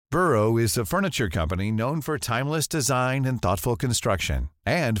Burrow is a furniture company known for timeless design and thoughtful construction,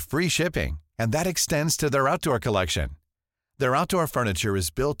 and free shipping, and that extends to their outdoor collection. Their outdoor furniture is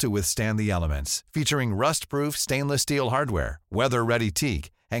built to withstand the elements, featuring rust-proof stainless steel hardware, weather-ready teak,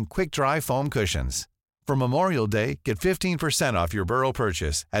 and quick-dry foam cushions. For Memorial Day, get 15% off your Burrow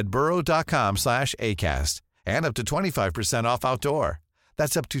purchase at burrow.com/ACAST and up to 25% off outdoor.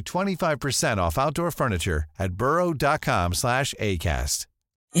 That's up to 25% off outdoor furniture at burrow.com/ACAST.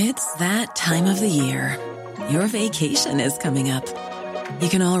 It's that time of the year. Your vacation is coming up. You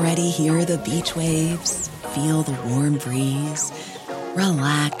can already hear the beach waves, feel the warm breeze,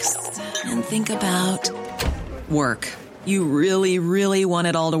 relax, and think about work. You really, really want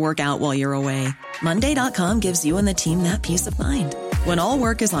it all to work out while you're away. Monday.com gives you and the team that peace of mind. When all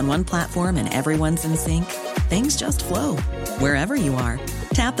work is on one platform and everyone's in sync, things just flow. Wherever you are,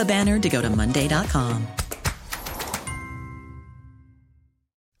 tap the banner to go to Monday.com.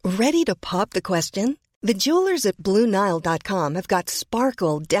 Ready to pop the question? The jewelers at BlueNile.com have got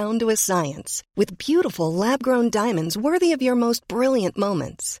sparkle down to a science with beautiful lab-grown diamonds worthy of your most brilliant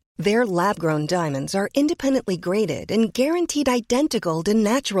moments. Their lab-grown diamonds are independently graded and guaranteed identical to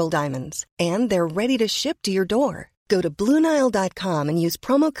natural diamonds, and they're ready to ship to your door. Go to BlueNile.com and use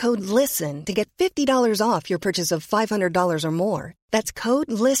promo code LISTEN to get $50 off your purchase of $500 or more. That's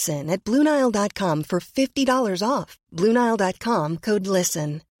code LISTEN at BlueNile.com for $50 off. BlueNile.com, code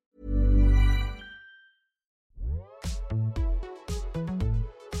LISTEN.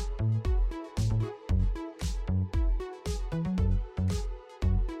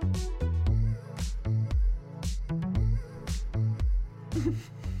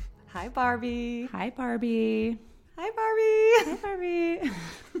 Hi, Barbie. Hi, Barbie. Hi, Barbie. Hi,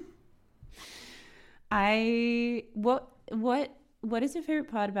 Barbie. What is your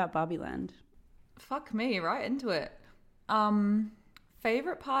favorite part about Barbie Land? Fuck me, right into it.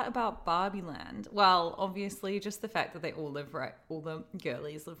 Favorite part about Barbie Land? Well, obviously just the fact that all the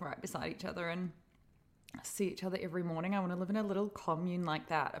girlies live right beside each other and see each other every morning. I want to live in a little commune like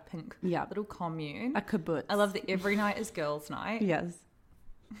that, a pink little commune. A kibbutz. I love that every night is girls' night. Yes.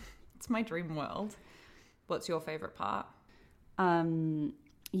 It's my dream world. What's your favorite part?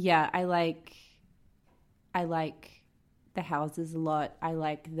 Yeah, I like the houses a lot. I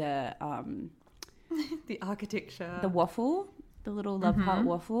like the the architecture. The waffle, the little love heart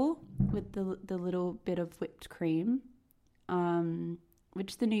waffle with the little bit of whipped cream.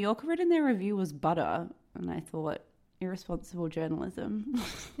 Which the New Yorker wrote in their review was butter, and I thought, irresponsible journalism.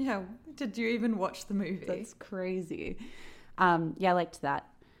 Yeah, did you even watch the movie? That's crazy. Yeah, I liked that.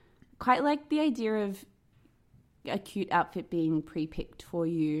 Quite like the idea of a cute outfit being pre-picked for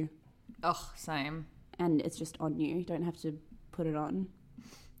you. Oh, same. And it's just on you. You don't have to put it on.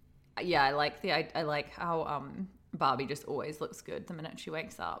 Yeah, I like how Barbie just always looks good the minute she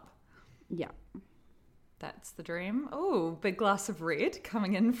wakes up. Yeah. That's the dream. Oh, big glass of red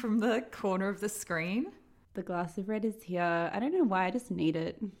coming in from the corner of the screen. The glass of red is here. I don't know why. I just need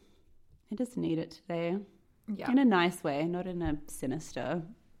it. I just need it today. Yeah. In a nice way, not in a sinister,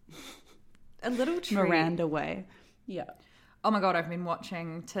 a little treat. Miranda way. Yeah. Oh my God, I've been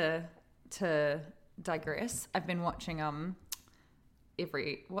watching to digress. I've been watching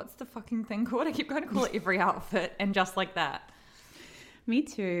what's the fucking thing called? I keep going to call it Every Outfit and Just Like That. Me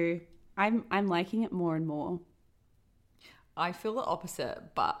too. I'm liking it more and more. I feel the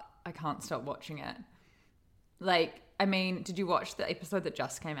opposite, but I can't stop watching it. Like, I mean, did you watch the episode that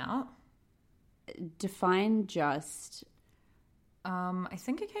just came out? Define just. I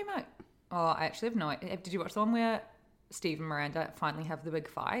think it came out. Oh, I actually have no idea. Did you watch the one where Steve and Miranda finally have the big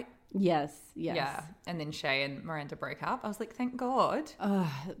fight? Yes. Yeah, and then Shay and Miranda break up. I was like, thank God.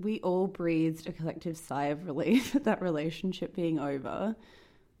 We all breathed a collective sigh of relief at that relationship being over.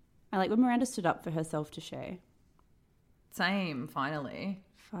 I like when Miranda stood up for herself to Shay. Same, finally.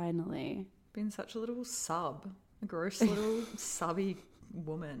 Been such a little sub. A gross little subby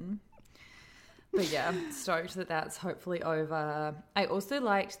woman. But yeah, stoked that that's hopefully over. I also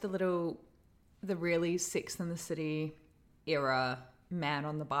liked the really Sex and the City era man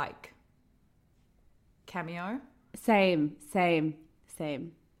on the bike cameo. Same.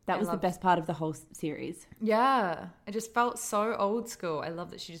 That was the best part of the whole series. Yeah. It just felt so old school. I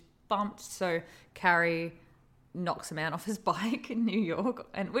love that she just bumped. So Carrie knocks a man off his bike in New York,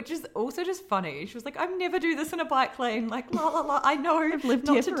 and which is also just funny. She was like, "I'd never do this in a bike lane." Like, la la la. I know I've lived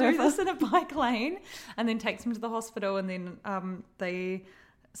not to do this in a bike lane, and then takes him to the hospital, and then they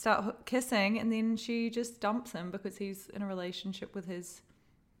start kissing, and then she just dumps him because he's in a relationship with his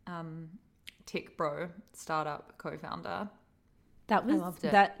tech bro startup co-founder. I loved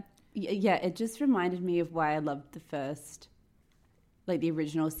it. That yeah, it just reminded me of why I loved the first like the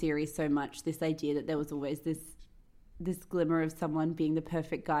original series so much, this idea that there was always this glimmer of someone being the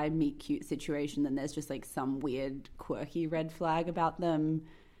perfect guy, meet cute situation, then there's just like some weird quirky red flag about them,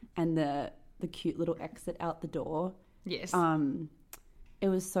 and the cute little exit out the door. Yes. It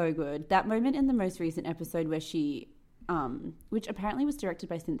was so good. That moment in the most recent episode where she, which apparently was directed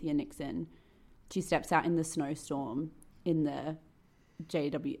by Cynthia Nixon, she steps out in the snowstorm in the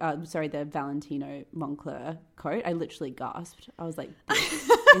the Valentino Moncler coat. I literally gasped. I was like, this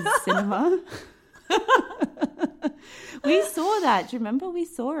is cinema. We saw that. Do you remember? We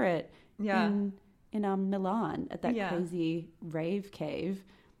saw it in Milan at that crazy rave cave.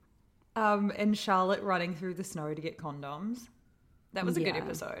 And Charlotte running through the snow to get condoms. That was a good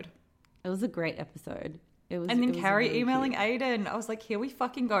episode. It was a great episode. And then Carrie really emailing cute. Aiden. I was like, here we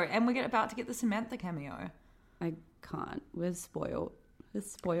fucking go. And we're about to get the Samantha cameo. I can't. We're spoiled. We're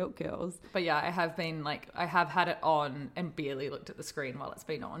spoiled girls. But yeah, I have had it on and barely looked at the screen while it's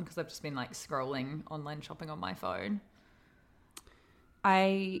been on because I've just been like scrolling online shopping on my phone.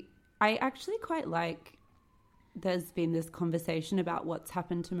 I actually quite like there's been this conversation about what's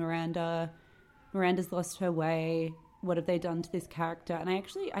happened to Miranda. Miranda's lost her way. What have they done to this character? And I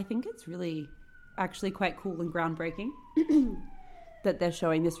think it's really actually quite cool and groundbreaking that they're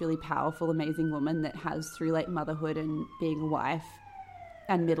showing this really powerful, amazing woman that has, through like motherhood and being a wife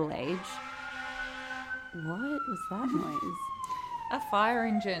and middle age. What was that noise? A fire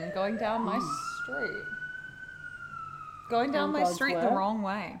engine going down my street. Going down my street the wrong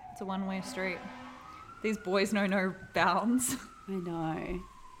way. It's a one-way street. These boys know no bounds. I know.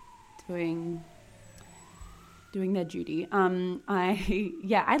 Doing their duty.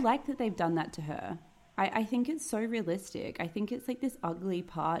 I like that they've done that to her. I think it's so realistic. I think it's like this ugly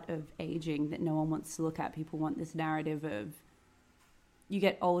part of aging that no one wants to look at. People want this narrative of you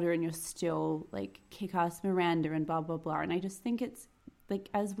get older and you're still like kick-ass Miranda and blah, blah, blah. And I just think it's like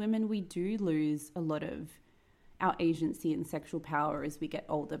as women, we do lose a lot of our agency and sexual power as we get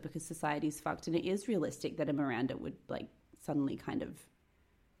older because society's fucked. And it is realistic that a Miranda would like suddenly kind of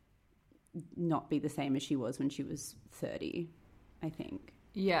not be the same as she was when she was 30, I think.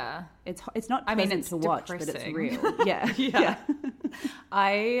 Yeah. It's not pleasant to watch, but it's real. Yeah. Yeah.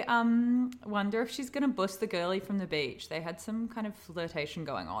 I wonder if she's going to bust the girlie from the beach. They had some kind of flirtation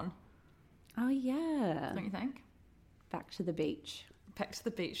going on. Oh, yeah. Don't you think? Back to the beach. Back to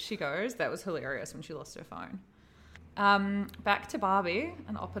the beach she goes. That was hilarious when she lost her phone. Back to Barbie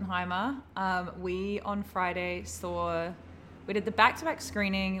and Oppenheimer. We on Friday we did the back-to-back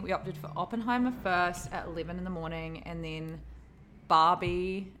screening. We opted for Oppenheimer first at 11 in the morning and then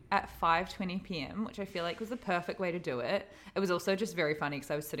Barbie at 5:20 p.m., which I feel like was the perfect way to do it. It was also just very funny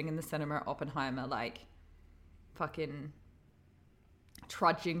because I was sitting in the cinema at Oppenheimer like fucking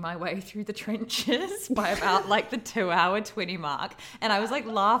trudging my way through the trenches by about like the 2-hour 20 mark. And I was like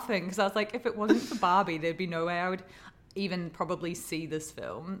laughing because I was like, if it wasn't for Barbie, there'd be no way I would even probably see this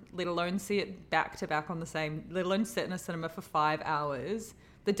film, let alone see it back to back on the same, let alone sit in a cinema for 5 hours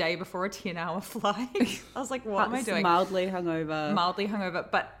the day before a 10-hour flight. I was like, what am I doing? Mildly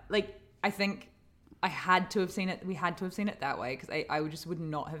hungover. But like, I think I had to have seen it. We had to have seen it that way because I just would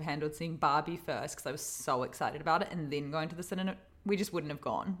not have handled seeing Barbie first because I was so excited about it and then going to the cinema. We just wouldn't have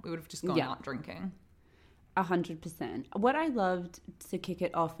gone. We would have just gone out drinking. 100%. What I loved to kick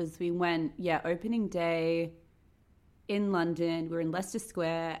it off is we went, opening day in London. We were in Leicester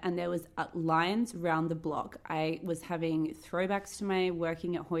Square and there was lines round the block. I was having throwbacks to my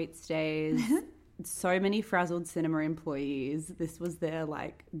working at Hoyt's days. So many frazzled cinema employees. This was their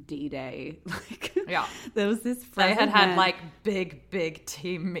like D-Day. Like, there was this. They had like big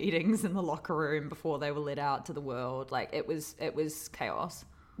team meetings in the locker room before they were let out to the world. Like it was chaos.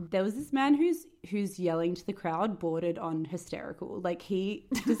 There was this man who's yelling to the crowd, bordered on hysterical. Like he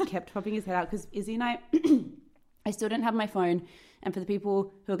just kept popping his head out because Izzy and I still don't have my phone. And for the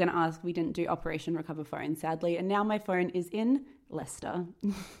people who are going to ask, we didn't do Operation Recover Phone, sadly. And now my phone is in Leicester,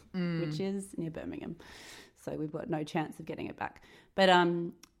 which is near Birmingham. So we've got no chance of getting it back. But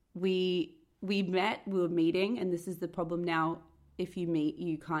we were meeting, and this is the problem now. If you meet,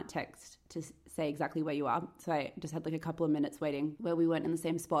 you can't text to say exactly where you are. So I just had like a couple of minutes waiting where we weren't in the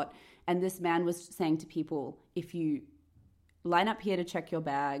same spot. And this man was saying to people, if you line up here to check your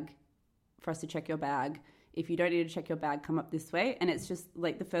bag, for us to check your bag, if you don't need to check your bag, come up this way. And it's just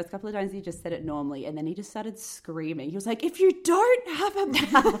like the first couple of times he just said it normally. And then he just started screaming. He was like, if you don't have a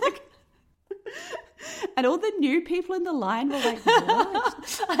bag. And all the new people in the line were like,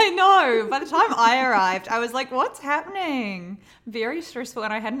 what? I know. By the time I arrived, I was like, what's happening? Very stressful.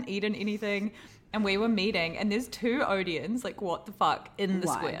 And I hadn't eaten anything. And we were meeting. And there's two Odeons, like what the fuck, in the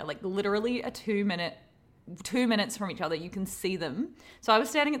square. Like literally a 2-minute 2 minutes from each other. You can see them. So I was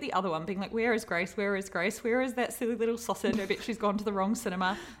standing at the other one being like, where is Grace? Where is Grace? Where is that silly little sausage? I bet she's gone to the wrong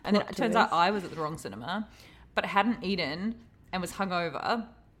cinema. And then it turns out I was at the wrong cinema, but hadn't eaten and was hungover.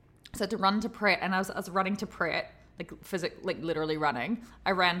 So I had to run to Pret, and I was running to Pret, like literally running.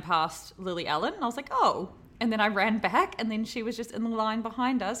 I ran past Lily Allen, and I was like, oh. And then I ran back, and then she was just in the line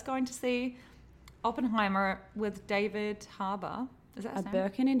behind us going to see Oppenheimer with David Harbour. Is that his name?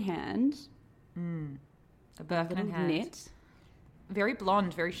 Birkin in hand. A Birkin in hand. Knit. Very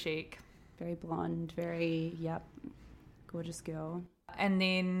blonde, very chic. Very blonde, very, gorgeous girl. And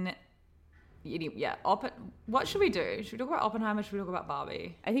then, what should we do? Should we talk about Oppenheimer? Should we talk about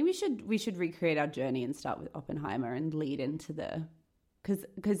Barbie? I think we should recreate our journey and start with Oppenheimer and lead into the...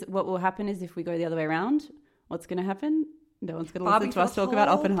 Because what will happen is if we go the other way around, what's going to happen? No one's going to listen to us talk about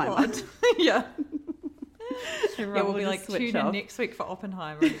Oppenheimer. Yeah. We'll be like, tune in next week for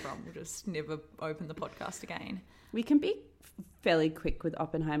Oppenheimer, and everyone will just never open the podcast again. We can be fairly quick with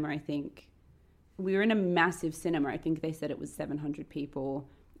Oppenheimer, I think. We were in a massive cinema. I think they said it was 700 people.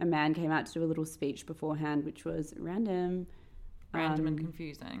 A man came out to do a little speech beforehand, which was random. And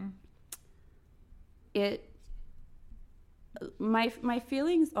confusing. My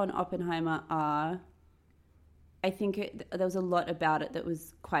feelings on Oppenheimer are... I think there was a lot about it that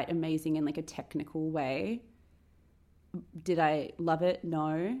was quite amazing in like a technical way. Did I love it?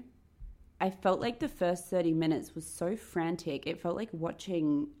 No. I felt like the first 30 minutes was so frantic. It felt like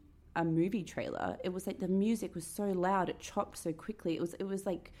watching a movie trailer. It was like the music was so loud. It chopped so quickly. It was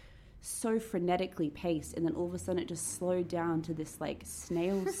like so frenetically paced. And then all of a sudden it just slowed down to this like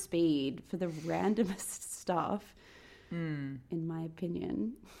snail speed for the randomest stuff, in my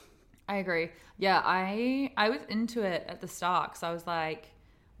opinion. I agree. Yeah, I was into it at the start because I was like,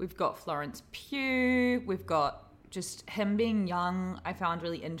 we've got Florence Pugh, we've got just him being young. I found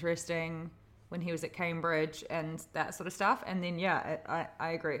really interesting when he was at Cambridge and that sort of stuff. And then, I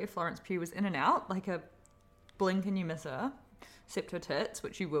agree. Florence Pugh was in and out, like a blink and you miss her, except her tits,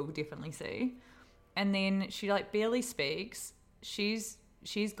 which you will definitely see. And then she like barely speaks. She's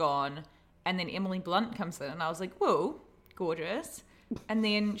gone. And then Emily Blunt comes in and I was like, whoa, gorgeous. And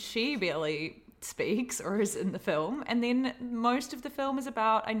then she barely speaks or is in the film. And then most of the film is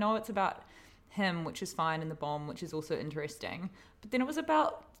about, I know it's about him, which is fine, and the bomb, which is also interesting. But then it was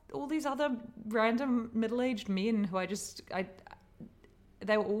about all these other random middle-aged men who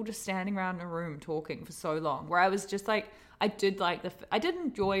they were all just standing around in a room talking for so long, where I was just like, I did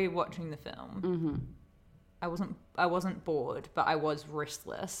enjoy watching the film. Mm-hmm. I wasn't bored, but I was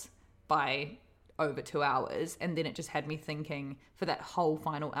restless by over 2 hours, and then it just had me thinking for that whole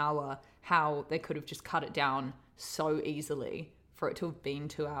final hour how they could have just cut it down so easily for it to have been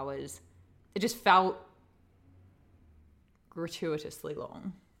 2 hours. It just felt gratuitously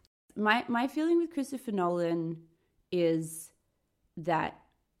long. My feeling with Christopher Nolan is that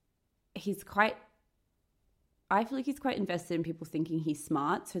I feel like he's quite invested in people thinking he's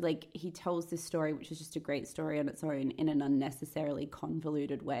smart. So like he tells this story, which is just a great story on its own, in an unnecessarily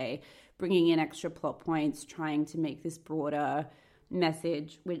convoluted way, bringing in extra plot points, trying to make this broader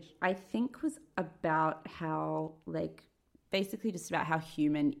message, which I think was about how, like, basically just about how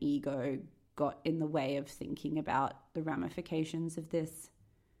human ego got in the way of thinking about the ramifications of this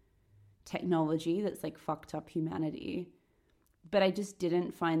technology that's like fucked up humanity. But I just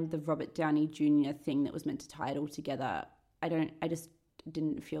didn't find the Robert Downey Jr. thing that was meant to tie it all together. I just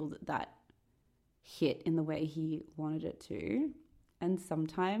didn't feel that hit in the way he wanted it to. And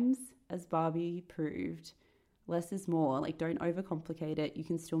sometimes, as Barbie proved, less is more. Like, don't overcomplicate it. You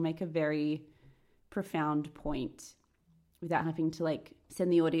can still make a very profound point without having to like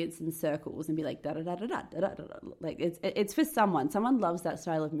send the audience in circles and be like da da da da da da da da. Like it's for someone. Someone loves that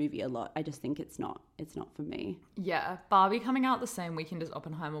style of movie a lot. I just think it's not for me. Yeah, Barbie coming out the same weekend as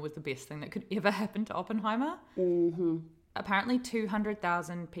Oppenheimer was the best thing that could ever happen to Oppenheimer. Mm-hmm. Apparently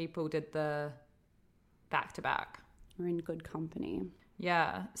 200,000 people did the back-to-back. We're in good company.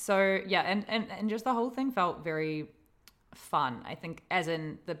 Yeah. So yeah, and just the whole thing felt very fun. I think as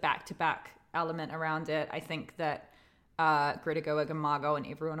in the back-to-back element around it, I think that Greta Gerwig and Margot and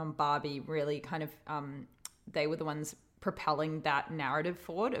everyone on Barbie really kind of they were the ones propelling that narrative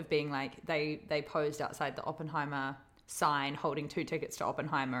forward of being like they posed outside the Oppenheimer sign holding 2 tickets to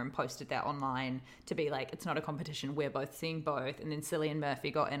Oppenheimer and posted that online to be like, it's not a competition, we're both seeing both. And then Cillian Murphy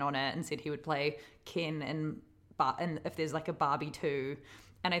got in on it and said he would play Ken and if there's like a Barbie 2.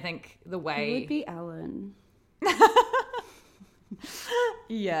 And I think the way... He would be Alan.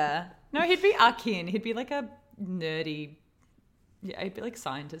 Yeah. No, he'd be our Ken. He'd be like a nerdy... Yeah, he'd be like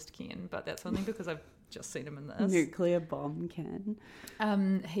scientist Ken, but that's only because I've just seen him in this. Nuclear bomb Ken.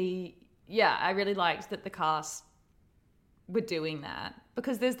 yeah, I really liked that the cast were doing that,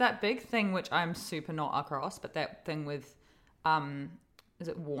 because there's that big thing which I'm super not across, but that thing with is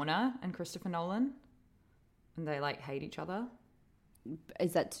it Warner and Christopher Nolan, and they like hate each other.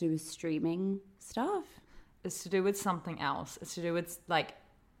 Is that to do with streaming stuff? It's to do with something else. It's to do with like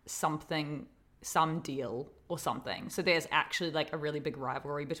something, some deal or something. So there's actually like a really big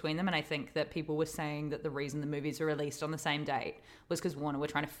rivalry between them, and I think that people were saying that the reason the movies were released on the same date was because Warner were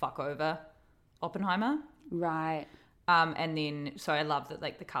trying to fuck over Oppenheimer. Right. And then, so I love that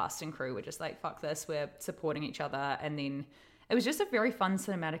like the cast and crew were just like, fuck this, we're supporting each other. And then it was just a very fun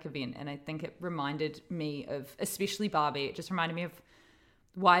cinematic event. And I think it reminded me of, especially Barbie, it just reminded me of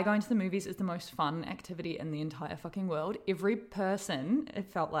why going to the movies is the most fun activity in the entire fucking world. Every person, it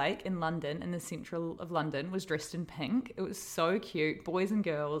felt like, in London, in the central of London, was dressed in pink. It was so cute. Boys and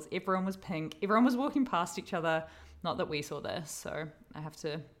girls, everyone was pink. Everyone was walking past each other. Not that we saw this, so I have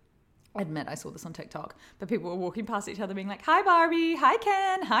to admit I saw this on TikTok, but people were walking past each other being like, hi Barbie, hi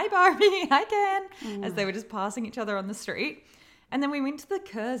Ken, hi Barbie, hi Ken, as they were just passing each other on the street. And then we went to the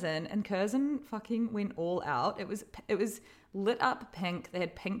Curzon, and Curzon fucking went all out. It was lit up pink. They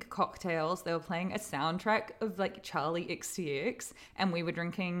had pink cocktails. They were playing a soundtrack of like Charlie XCX, and we were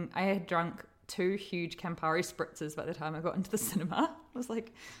drinking, I had drunk 2 huge Campari spritzers by the time I got into the cinema. I was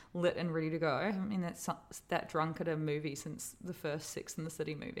like lit and ready to go. I haven't been that drunk at a movie since the first Sex and the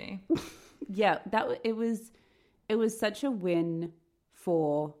City movie. Yeah, it was such a win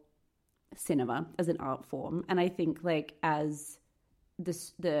for cinema as an art form, and I think like as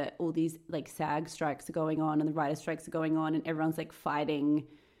all these like SAG strikes are going on and the writer strikes are going on, and everyone's like fighting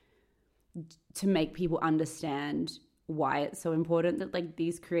to make people understand why it's so important that like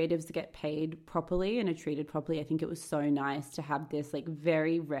these creatives get paid properly and are treated properly. I think it was so nice to have this like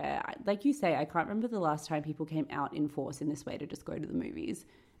very rare, like you say, I can't remember the last time people came out in force in this way to just go to the movies.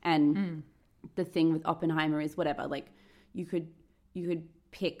 And the thing with Oppenheimer is whatever, like you could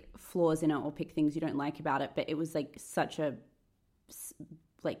pick flaws in it or pick things you don't like about it, but it was like such a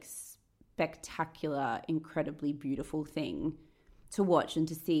like spectacular, incredibly beautiful thing to watch and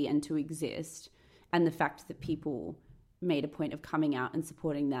to see and to exist. And the fact that people made a point of coming out and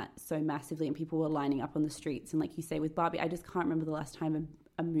supporting that so massively, and people were lining up on the streets. And like you say with Barbie, I just can't remember the last time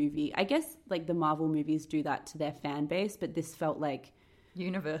a movie, I guess like the Marvel movies do that to their fan base, but this felt like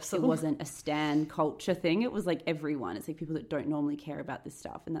universal. It wasn't a stan culture thing. It was like everyone. It's like people that don't normally care about this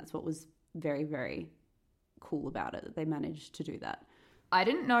stuff, and that's what was very, very cool about it, that they managed to do that. I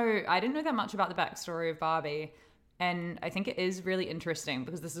didn't know that much about the backstory of Barbie, and I think it is really interesting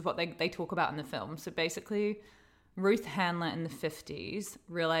because this is what they talk about in the film. So basically, Ruth Handler in the 50s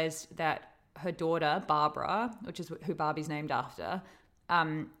realized that her daughter, Barbara, which is who Barbie's named after,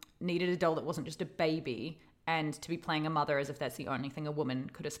 needed a doll that wasn't just a baby and to be playing a mother as if that's the only thing a woman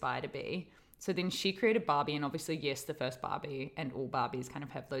could aspire to be. So then she created Barbie, and obviously, yes, the first Barbie and all Barbies kind of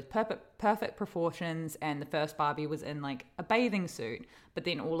have those perfect proportions, and the first Barbie was in like a bathing suit. But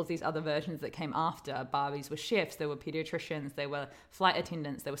then all of these other versions that came after, Barbies were chefs, they were pediatricians, they were flight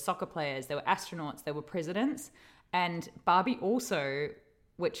attendants, they were soccer players, they were astronauts, they were presidents. And Barbie also,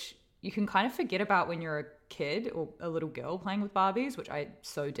 which you can kind of forget about when you're a kid or a little girl playing with Barbies, which I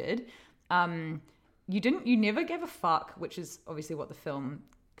so did, you never gave a fuck, which is obviously what the film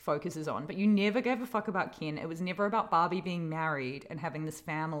focuses on, but you never gave a fuck about Ken. It was never about Barbie being married and having this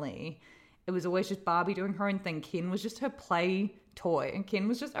family. It was always just Barbie doing her own thing. Ken was just her play toy, and Ken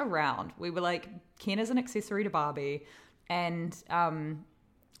was just around. We were like, Ken is an accessory to Barbie. And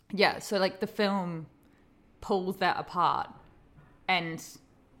so like the film pulls that apart and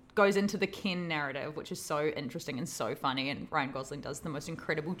goes into the Ken narrative, which is so interesting and so funny, and Ryan Gosling does the most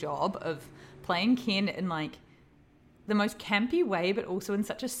incredible job of playing Ken in like the most campy way, but also in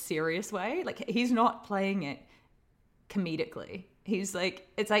such a serious way. Like he's not playing it comedically. He's like,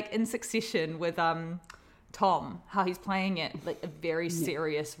 it's like in Succession with Tom, how he's playing it like a very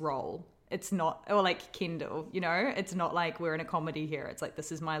serious role. It's not, or like Kendall, you know, it's not like we're in a comedy here. It's like,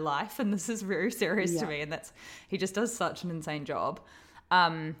 this is my life and this is very serious to me. And he just does such an insane job.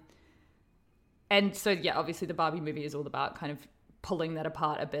 And so, yeah, obviously the Barbie movie is all about kind of pulling that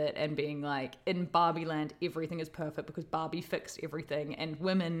apart a bit and being like, in Barbie land, everything is perfect because Barbie fixed everything and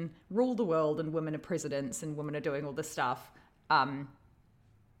women rule the world and women are presidents and women are doing all this stuff. But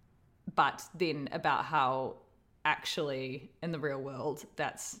then about how actually in the real world,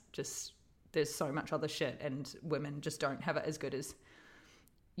 that's just, there's so much other shit and women just don't have it as good as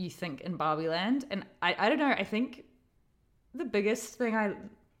you think in Barbie land. And I don't know, I think the biggest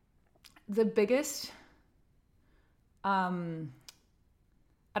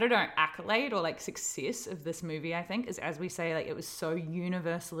I don't know, accolade or like success of this movie, I think, is, as we say, like it was so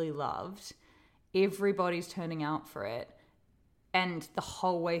universally loved. Everybody's turning out for it. And the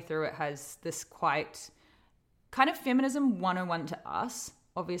whole way through it has this quite kind of feminism 101 to us.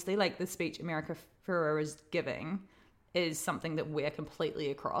 Obviously, like the speech America Ferrera is giving is something that we're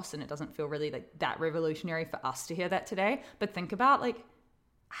completely across, and it doesn't feel really like that revolutionary for us to hear that today. But think about like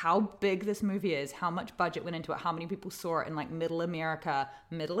how big this movie is, how much budget went into it, how many people saw it in like middle America,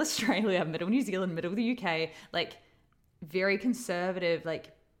 middle Australia, middle New Zealand, middle the UK, like very conservative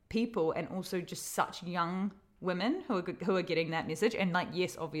like people, and also just such young women who are getting that message. And like,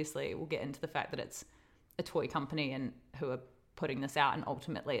 yes, obviously we'll get into the fact that it's a toy company and who are putting this out, and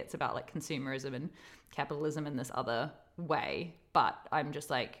ultimately it's about like consumerism and capitalism in this other way. But I'm just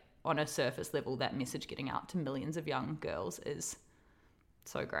like, on a surface level, that message getting out to millions of young girls is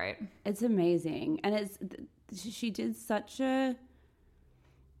so great. It's amazing. And she did such a,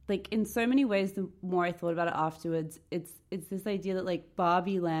 like, in so many ways, the more I thought about it afterwards, it's this idea that like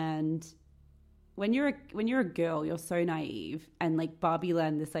Barbie Land, when you're a girl, you're so naive, and like Barbie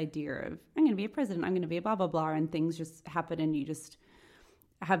Land, this idea of I'm going to be a president, I'm going to be a blah blah blah, and things just happen, and you just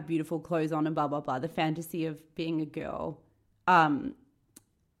have beautiful clothes on and blah blah blah. The fantasy of being a girl, and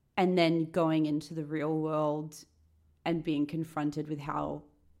then going into the real world and being confronted with how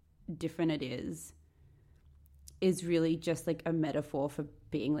different it is really just like a metaphor for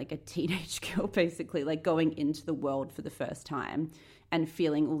being like a teenage girl, basically, like going into the world for the first time and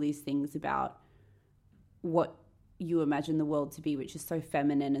feeling all these things about what you imagine the world to be, which is so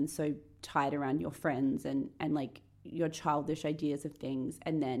feminine and so tied around your friends and like your childish ideas of things.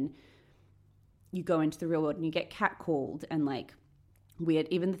 And then you go into the real world and you get catcalled and like weird.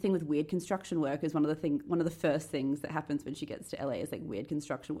 Even the thing with weird construction workers, one of the first things that happens when she gets to LA is like weird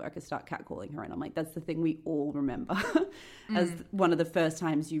construction workers start catcalling her, and I'm like, that's the thing we all remember as one of the first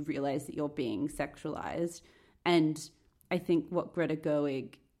times you realize that you're being sexualized. And I think what Greta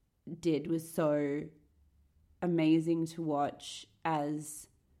Gerwig did was so amazing to watch as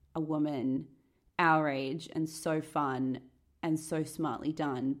a woman our age, and so fun and so smartly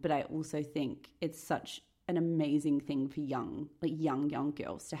done. But I also think it's such an amazing thing for young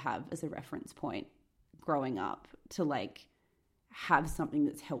girls to have as a reference point growing up, to like have something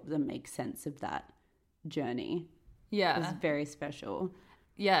that's helped them make sense of that journey. Yeah. It's very special.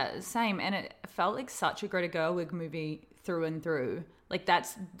 Yeah, same. And it felt like such a Greta Gerwig movie through and through. Like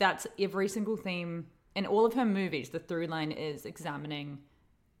that's every single theme in all of her movies. The through line is examining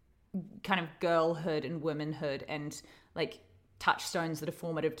kind of girlhood and womanhood and like touchstones that are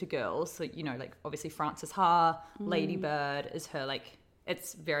formative to girls. So, you know, like obviously Frances Ha, Lady Bird is her, like,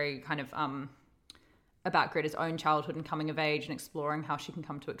 it's very kind of about Greta's own childhood and coming of age and exploring how she can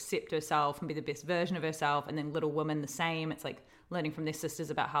come to accept herself and be the best version of herself. And then Little Women the same. It's like learning from their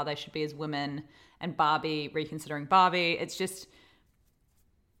sisters about how they should be as women. And Barbie, reconsidering Barbie. It's just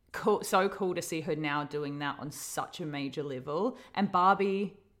cool, so cool to see her now doing that on such a major level. And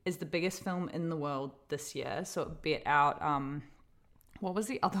Barbie is the biggest film in the world this year. So it beat out, what was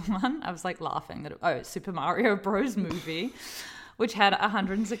the other one? I was like laughing that, Super Mario Bros. Movie, which had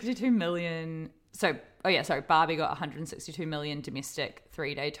 162 million. Barbie got 162 million domestic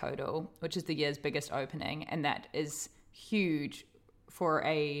 3-day total, which is the year's biggest opening. And that is huge for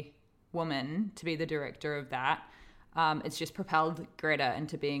a woman to be the director of that. It's just propelled Greta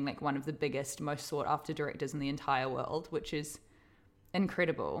into being like one of the biggest, most sought after directors in the entire world, which is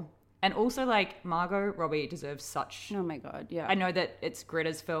incredible. And also like Margot Robbie deserves such... Oh my God, yeah. I know that it's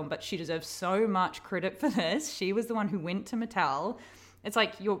Greta's film, but she deserves so much credit for this. She was the one who went to Mattel. It's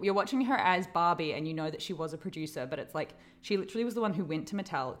like you're watching her as Barbie and you know that she was a producer, but it's like she literally was the one who went to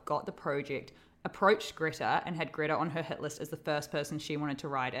Mattel, got the project, approached Greta and had Greta on her hit list as the first person she wanted to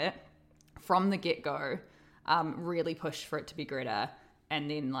write it from the get-go, really pushed for it to be Greta, and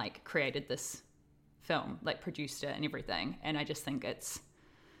then like created this film, like produced it and everything. And I just think it's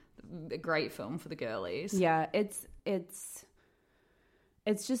a great film for the girlies. Yeah, it's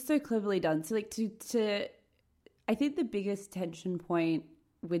just so cleverly done. So like to I think the biggest tension point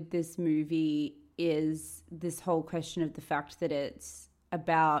with this movie is this whole question of the fact that it's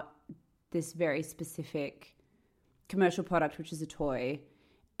about this very specific commercial product, which is a toy,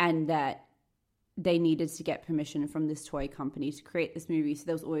 and that they needed to get permission from this toy company to create this movie. So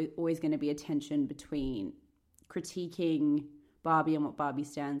there was always going to be a tension between critiquing Barbie and what Barbie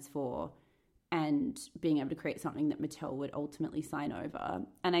stands for and being able to create something that Mattel would ultimately sign over.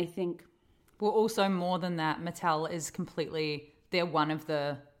 And I think... Well, also more than that, Mattel is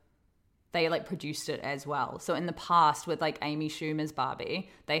they like produced it as well. So in the past with like Amy Schumer's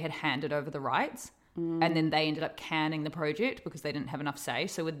Barbie, they had handed over the rights. And then they ended up canning the project because they didn't have enough say.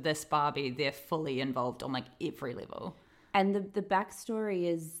 So with this Barbie, they're fully involved on like every level. And the backstory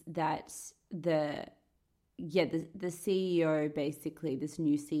is that the CEO, basically, this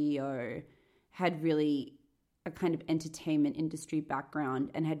new CEO, had really a kind of entertainment industry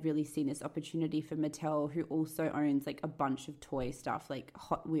background and had really seen this opportunity for Mattel, who also owns like a bunch of toy stuff like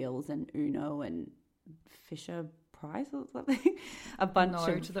Hot Wheels and Uno and Fisher Price or something. A bunch No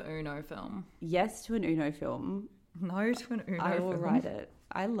of... to the Uno film. Yes to an Uno film. No to an Uno film. I will write it.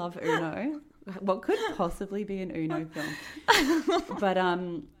 I love Uno. What could possibly be an Uno film? But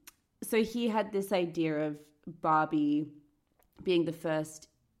so he had this idea of Barbie being the first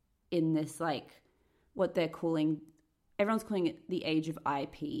in this, like, what they're calling, everyone's calling it the age of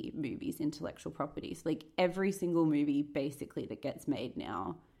IP movies, intellectual properties. Like every single movie basically that gets made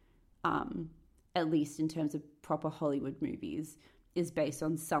now, at least in terms of proper Hollywood movies, is based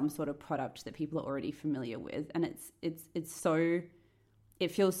on some sort of product that people are already familiar with. And it's so,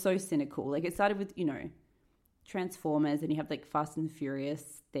 it feels so cynical. Like it started with, you know, Transformers, and you have like Fast and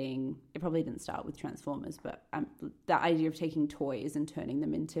Furious thing. It probably didn't start with Transformers, but the idea of taking toys and turning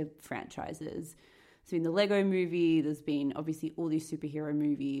them into franchises. So in the Lego movie, there's been obviously all these superhero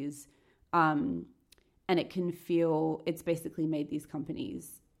movies, and it can feel, it's basically made these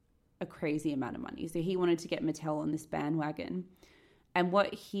companies a crazy amount of money. So he wanted to get Mattel on this bandwagon. And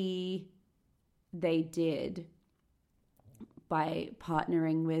what they did by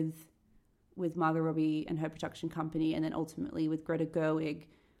partnering with Margot Robbie and her production company, and then ultimately with Greta Gerwig,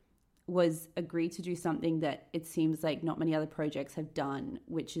 was agree to do something that it seems like not many other projects have done,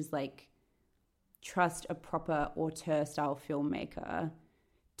 which is like trust a proper auteur-style filmmaker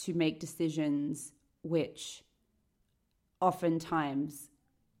to make decisions which oftentimes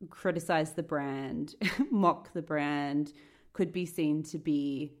criticize the brand, mock the brand, could be seen to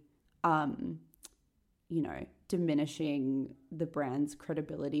be, you know, diminishing the brand's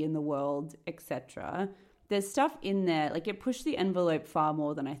credibility in the world, etc. There's stuff in there, like it pushed the envelope far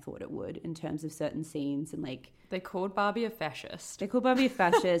more than I thought it would in terms of certain scenes. And like, they called Barbie a fascist. They called Barbie a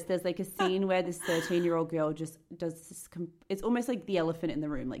fascist. There's like a scene where this 13-year-old girl just does this, it's almost like the elephant in the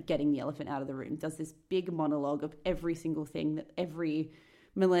room, like getting the elephant out of the room, does this big monologue of every single thing that every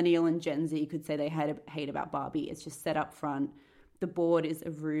millennial and Gen Z could say they hate about Barbie. It's just set up front. The board is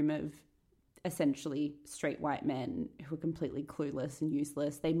a room of essentially straight white men who are completely clueless and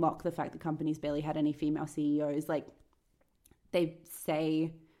useless. They mock the fact that companies barely had any female CEOs. Like, they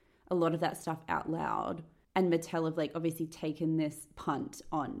say a lot of that stuff out loud. And Mattel have like obviously taken this punt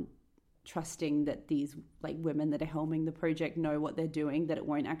on trusting that these like women that are helming the project know what they're doing, that it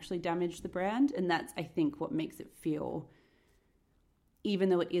won't actually damage the brand. And that's, I think, what makes it feel, even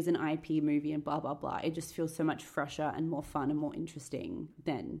though it is an IP movie and blah, blah, blah, it just feels so much fresher and more fun and more interesting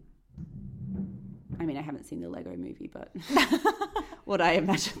than, I mean, I haven't seen the Lego movie, but what I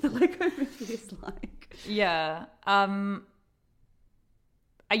imagine the Lego movie is like. Yeah.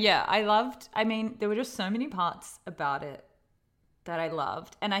 Yeah, I mean, there were just so many parts about it that I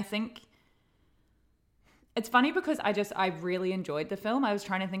loved. And I think it's funny because I really enjoyed the film. I was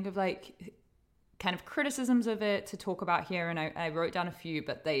trying to think of like kind of criticisms of it to talk about here, and I wrote down a few,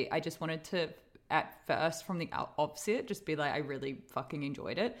 but I just wanted to, at first, from the offset, just be like, I really fucking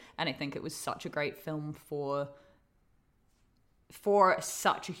enjoyed it. And I think it was such a great film for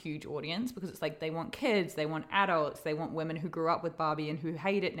such a huge audience, because it's like they want kids, they want adults, they want women who grew up with Barbie and who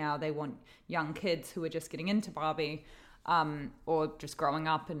hate it now, they want young kids who are just getting into Barbie, or just growing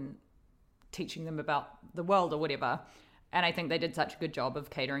up and teaching them about the world or whatever. And I think they did such a good job of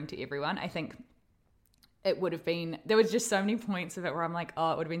catering to everyone. I think it would have been, there was just so many points of it where I'm like,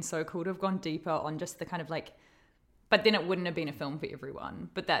 oh, it would have been so cool to have gone deeper on just the kind of like, but then it wouldn't have been a film for everyone.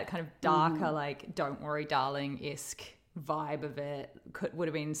 But that kind of darker, like, don't worry, darling-esque vibe of it would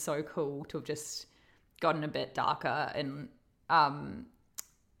have been so cool to have just gotten a bit darker. And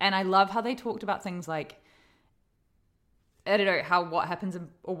I love how they talked about things like, I don't know, what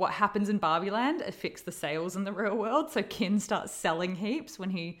happens in Barbie Land affects the sales in the real world. So Ken starts selling heaps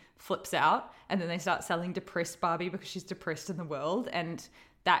when he flips out, and then they start selling depressed Barbie because she's depressed in the world. And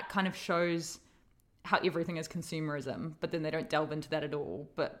that kind of shows how everything is consumerism, but then they don't delve into that at all.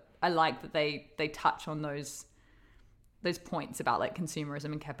 But I like that they touch on those points about like consumerism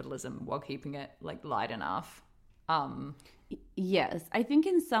and capitalism while keeping it like light enough. Yes, I think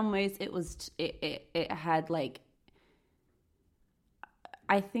in some ways it had like,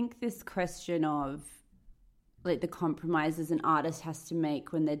 I think this question of like the compromises an artist has to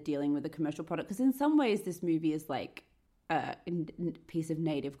make when they're dealing with a commercial product, because in some ways this movie is like a piece of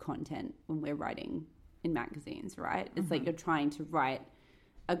native content when we're writing in magazines, right? It's like you're trying to write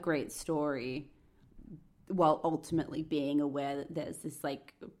a great story, while ultimately being aware that there's this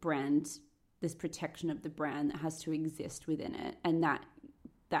like brand, this protection of the brand that has to exist within it, and that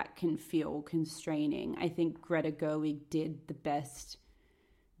can feel constraining. I think Greta Gerwig did the best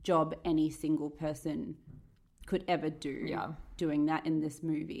job any single person could ever do doing that in this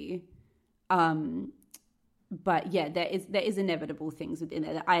movie. But yeah, there is inevitable things within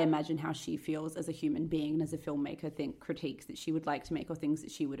there that I imagine how she feels as a human being and as a filmmaker, think critiques that she would like to make or things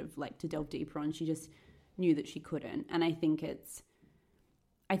that she would have liked to delve deeper on. She just knew that she couldn't. And I think it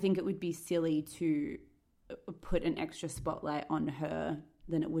would be silly to put an extra spotlight on her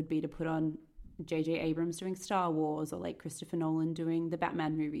than it would be to put on J.J. Abrams doing Star Wars or like Christopher Nolan doing the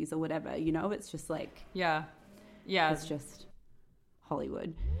Batman movies or whatever, you know? It's just like... Yeah. It's just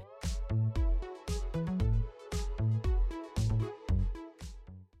Hollywood.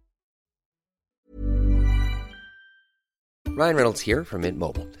 Ryan Reynolds here from Mint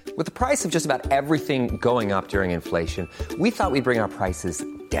Mobile. With the price of just about everything going up during inflation, we thought we'd bring our prices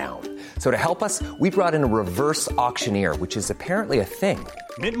down. So to help us, we brought in a reverse auctioneer, which is apparently a thing.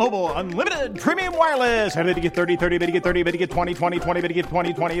 Mint Mobile Unlimited Premium Wireless. How to get 30, 30, bit to get 30, bit to get 20, 20, 20, bit to get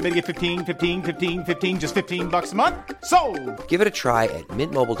 20, 20, bit to get 15, 15, 15, 15, just $15 a month? Sold! Give it a try at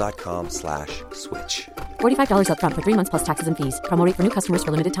mintmobile.com/switch. $45 up front for 3 months plus taxes and fees. Promo rate for new customers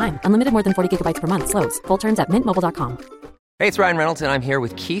for limited time. Unlimited more than 40 gigabytes per month. Slows full terms at mintmobile.com. Hey, it's Ryan Reynolds, and I'm here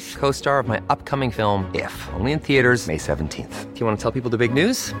with Keith, co-star of my upcoming film, If, only in theaters May 17th. Do you want to tell people the big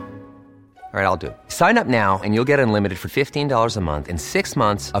news? All right, I'll do it. Sign up now and you'll get unlimited for $15 a month and 6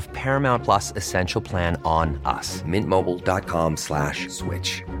 months of Paramount Plus Essential Plan on us.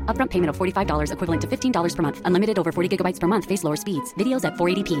 mintmobile.com/switch. Upfront payment of $45 equivalent to $15 per month. Unlimited over 40 gigabytes per month. Face lower speeds. Videos at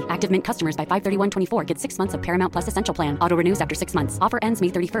 480p. Active Mint customers by 531.24 get 6 months of Paramount Plus Essential Plan. Auto renews after 6 months. Offer ends May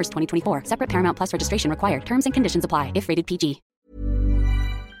 31st, 2024. Separate Paramount Plus registration required. Terms and conditions apply if rated PG.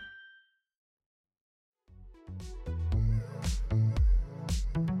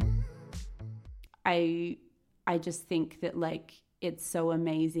 I just think that like it's so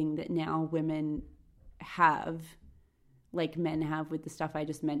amazing that now women have, like men have with the stuff I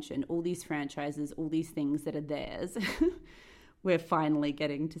just mentioned, all these franchises, all these things that are theirs. We're finally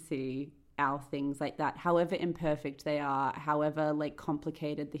getting to see our things like that, however imperfect they are, however like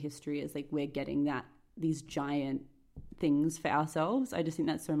complicated the history is, like we're getting these giant things for ourselves. I just think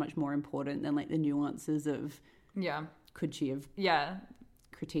that's so much more important than like the nuances of could she have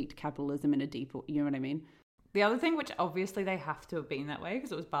critiqued capitalism in a deeper, you know what I mean? The other thing, which obviously they have to have been that way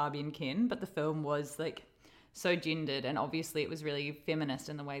because it was Barbie and Ken, but the film was like so gendered, and obviously it was really feminist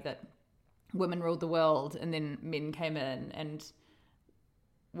in the way that women ruled the world, and then men came in and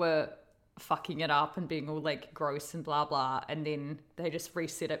were fucking it up and being all like gross and blah blah, and then they just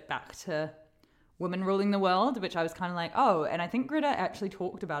reset it back to women ruling the world, which I was kind of like, oh. And I think Greta actually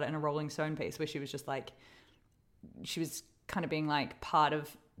talked about it in a Rolling Stone piece where she was just like, she was kind of being like, part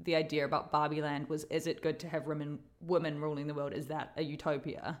of the idea about Barbie Land was, is it good to have women ruling the world? Is that a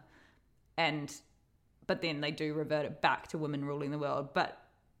utopia? But then they do revert it back to women ruling the world.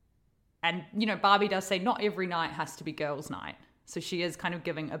 And you know, Barbie does say not every night has to be girls' night. So she is kind of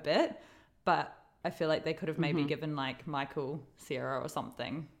giving a bit, but I feel like they could have maybe given like Michael Cera or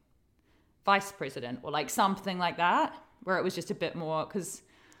something vice president or like something like that, where it was just a bit more, because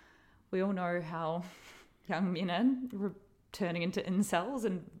we all know how young men are turning into incels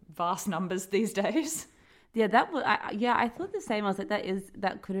in vast numbers these days. Yeah, that was. I thought the same. I was like,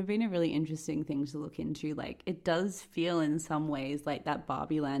 that could have been a really interesting thing to look into. Like, it does feel in some ways like that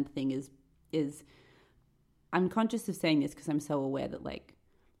Barbie Land thing is. I'm conscious of saying this because I'm so aware that like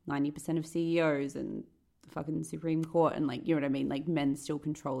 90% of CEOs and the fucking Supreme Court and like, you know what I mean, like men still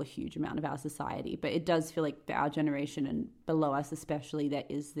control a huge amount of our society. But it does feel like for our generation and below us especially, there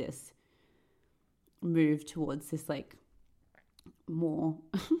is this move towards this like more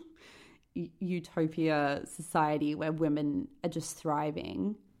utopia society where women are just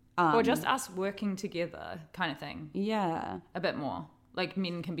thriving, or just us working together kind of thing. Yeah, a bit more like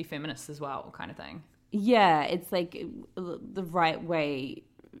men can be feminists as well kind of thing. Yeah, it's like the right way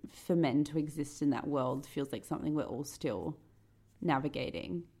for men to exist in that world feels like something we're all still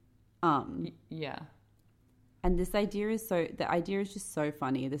navigating. Yeah. And this idea is just so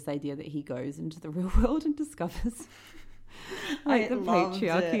funny. This idea that he goes into the real world and discovers like the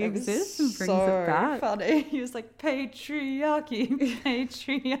patriarchy exists and brings it back. Funny. He was like, patriarchy.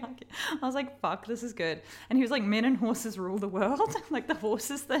 I was like, fuck, this is good. And he was like, men and horses rule the world. Like the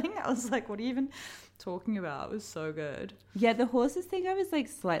horses thing. I was like, what are you even talking about? It was so good. Yeah, the horses thing I was like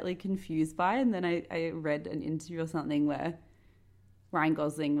slightly confused by. And then I read an interview or something where Ryan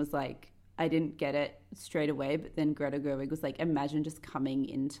Gosling was like, I didn't get it straight away. But then Greta Gerwig was like, imagine just coming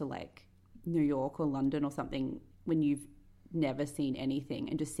into like New York or London or something when you've never seen anything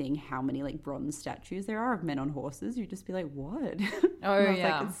and just seeing how many like bronze statues there are of men on horses, you just be like, what? Oh, and I was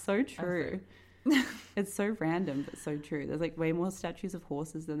yeah. like, it's so true. It's so random, but so true. There's like way more statues of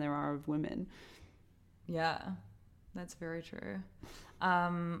horses than there are of women. Yeah, that's very true.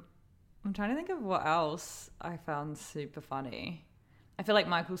 I'm trying to think of what else I found super funny. I feel like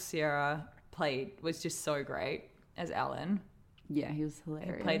Michael Cera was just so great as Alan. Yeah, he was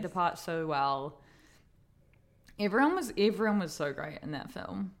hilarious. He played the part so well. Everyone was so great in that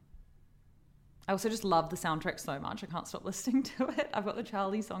film. I also just love the soundtrack so much. I can't stop listening to it. I've got the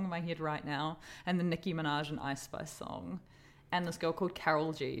Charlie song in my head right now, and the Nicki Minaj and Ice Spice song, and this girl called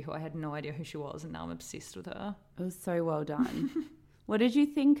Carol G, who I had no idea who she was, and now I'm obsessed with her. It was so well done. What did you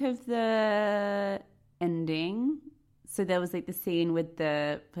think of the ending? So there was like the scene with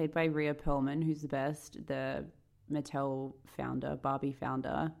played by Rhea Perlman, who's the best, the Mattel founder, Barbie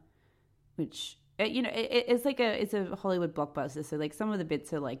founder, which, it's like it's a Hollywood blockbuster. So like some of the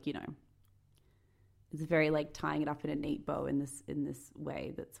bits are like, it's very like tying it up in a neat bow in this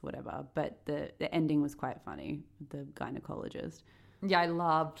way that's whatever. But the ending was quite funny. The gynecologist. Yeah, I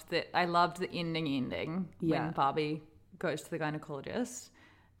loved the ending Yeah. when Barbie goes to the gynecologist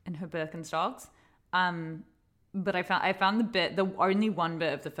in her Birkenstocks. But I found the only one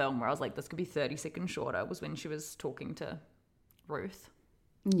bit of the film where I was like, this could be 30 seconds shorter, was when she was talking to Ruth.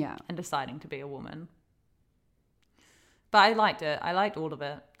 Yeah. And deciding to be a woman. But I liked it. I liked all of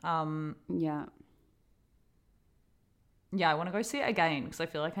it. Yeah. Yeah, I want to go see it again because I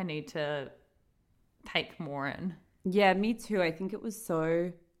feel like I need to take more in. Yeah, me too. I think it was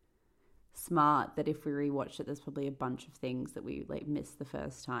so smart that if we rewatch it, there's probably a bunch of things that we like missed the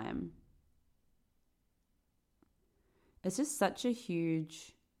first time. It's just such a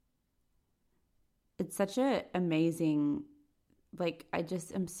huge, it's such a amazing, like I'm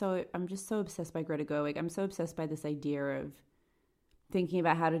just so obsessed by Greta Gerwig. I'm so obsessed by this idea of thinking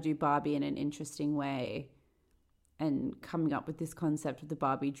about how to do Barbie in an interesting way and coming up with this concept of the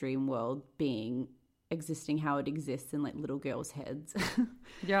Barbie dream world existing how it exists in like little girls' heads.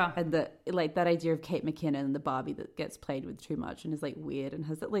 Yeah. And that idea of Kate McKinnon and the Barbie that gets played with too much and is like weird and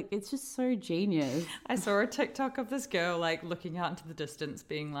has that like, it's just so genius. I saw a TikTok of this girl like looking out into the distance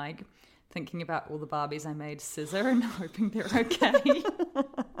being like thinking about all the Barbies I made scissor and hoping they're okay.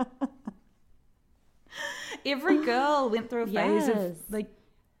 Every girl went through a phase of like,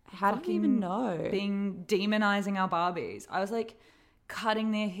 how did we even know? Demonizing our Barbies. I was like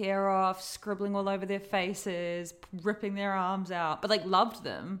cutting their hair off, scribbling all over their faces, ripping their arms out, but like loved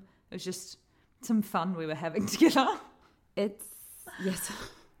them. It was just some fun we were having together. Yes.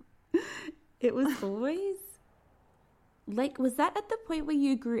 It was always like, was that at the point where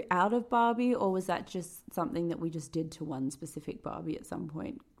you grew out of Barbie, or was that just something that we just did to one specific Barbie at some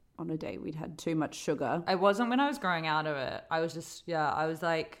point? On a day we'd had too much sugar. It wasn't when I was growing out of it. I was just, I was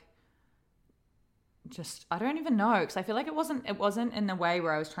like, I don't even know, because I feel like it wasn't in the way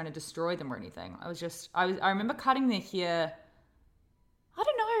where I was trying to destroy them or anything. I remember cutting their hair. I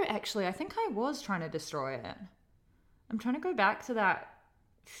don't know, actually. I think I was trying to destroy it. I'm trying to go back to that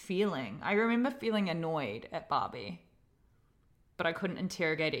feeling. I remember feeling annoyed at Barbie, but I couldn't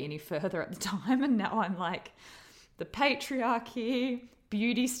interrogate it any further at the time. And now I'm like, the patriarchy,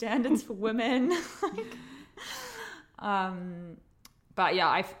 beauty standards for women. But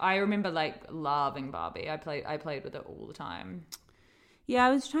yeah, I remember like loving Barbie. I played with it all the time. Yeah,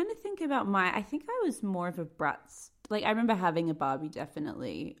 I was trying to think about I think I was more of a Bratz. Like I remember having a Barbie,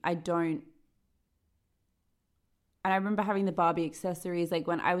 definitely. And I remember having the Barbie accessories. Like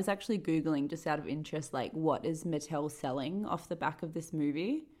when I was actually Googling just out of interest, like what is Mattel selling off the back of this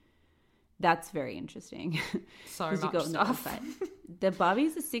movie? That's very interesting. So much stuff. The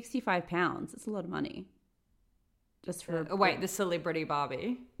Barbies are £65. It's a lot of money. Just for the celebrity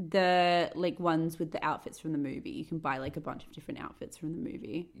Barbie. The like ones with the outfits from the movie. You can buy like a bunch of different outfits from the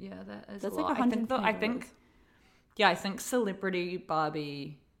movie. Yeah, that's a lot. Like I think celebrity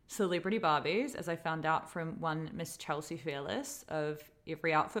Barbies, as I found out from one Miss Chelsea Fearless of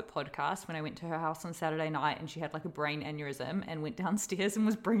Every Outfit podcast, when I went to her house on Saturday night and she had like a brain aneurysm and went downstairs and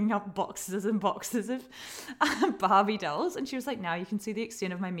was bringing up boxes and boxes of Barbie dolls, and she was like, now you can see the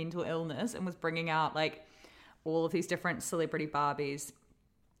extent of my mental illness, and was bringing out like all of these different celebrity Barbies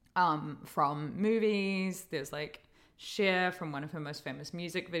from movies. There's like Cher from one of her most famous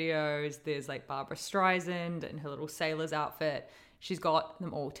music videos. There's like Barbara Streisand in her little sailor's outfit. She's got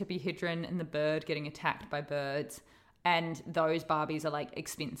them all. Tippi Hedren and the bird getting attacked by birds. And those Barbies are like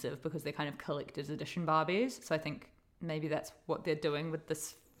expensive because they're kind of collector's edition Barbies. So I think maybe that's what they're doing with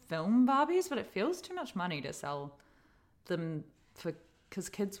this film Barbies, but it feels too much money to sell them for because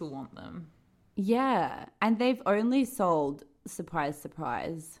kids will want them. Yeah, and they've only sold, surprise,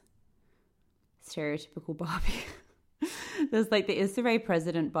 surprise, stereotypical Barbie. There's like the Issa Rae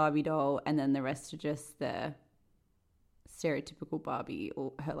president Barbie doll, and then the rest are just the stereotypical Barbie,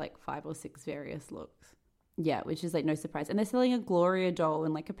 or her like 5 or 6 various looks. Yeah, which is like no surprise. And they're selling a Gloria doll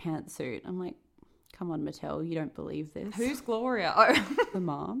in like a pantsuit. I'm like, come on, Mattel, you don't believe this. Who's Gloria? Oh, The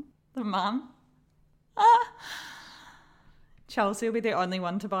mom. the mum. Ah. Chelsea will be the only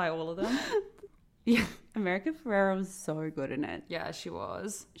one to buy all of them. Yeah, America Ferrera was so good in it. Yeah, she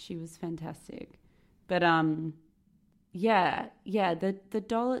was. She was fantastic. But yeah, the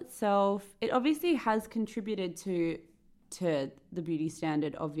doll itself, it obviously has contributed to the beauty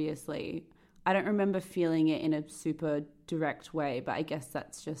standard, obviously. I don't remember feeling it in a super direct way, but I guess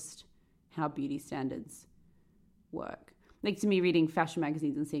that's just how beauty standards work. Like, to me, reading fashion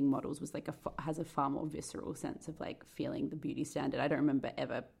magazines and seeing models was like has a far more visceral sense of like feeling the beauty standard. I don't remember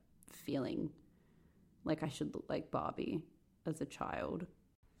ever feeling like I should look like Barbie as a child.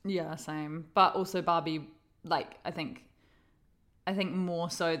 Yeah, same. But also Barbie, like, I think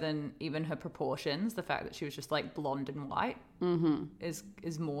more so than even her proportions, the fact that she was just like blonde and white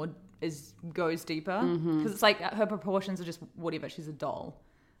goes deeper, because it's like her proportions are just whatever. She's a doll,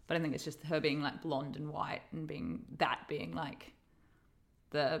 but I think it's just her being like blonde and white and being like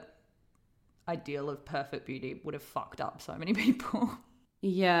the ideal of perfect beauty would have fucked up so many people.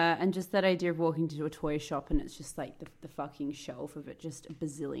 Yeah, and just that idea of walking to a toy shop and it's just like the fucking shelf of it, just a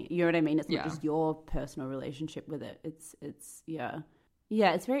bazillion. You know what I mean? It's not just your personal relationship with it. It's yeah,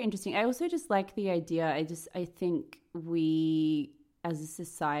 it's very interesting. I also just like the idea. I think we as a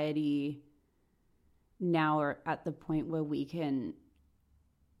society now are at the point where we can,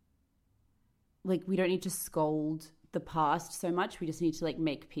 like, we don't need to scold the past so much. We just need to like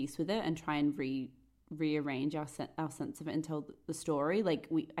make peace with it and try and rearrange our sense of it and tell the story. Like,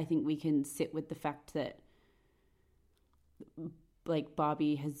 I think we can sit with the fact that like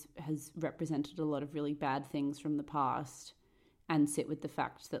Barbie has represented a lot of really bad things from the past, and sit with the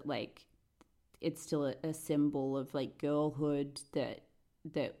fact that like it's still a symbol of like girlhood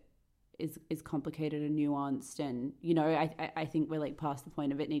that is complicated and nuanced, and you know, I think we're like past the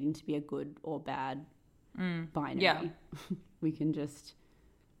point of it needing to be a good or bad binary. Yeah. We can just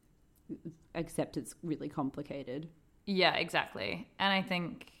accept it's really complicated. Yeah, exactly. And I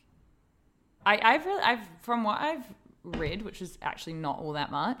think I've from what I've read, which is actually not all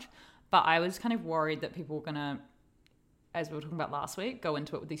that much, but I was kind of worried that people were gonna, as we were talking about last week, go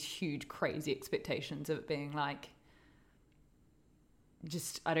into it with these huge crazy expectations of it being like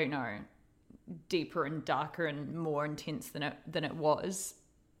just, I don't know, deeper and darker and more intense than it was.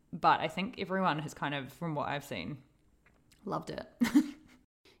 But I think everyone has kind of, from what I've seen, loved it.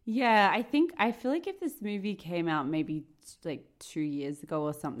 Yeah, I feel like if this movie came out maybe like 2 years ago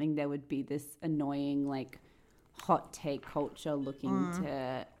or something, there would be this annoying like hot take culture looking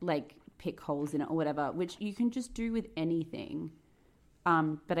to like pick holes in it or whatever, which you can just do with anything.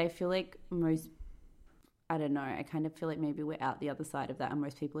 But I feel like I don't know, I kind of feel like maybe we're out the other side of that, and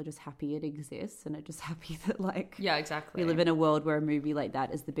most people are just happy it exists and are just happy that like, yeah, exactly, we live in a world where a movie like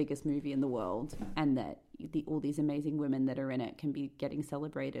that is the biggest movie in the world, and that all these amazing women that are in it can be getting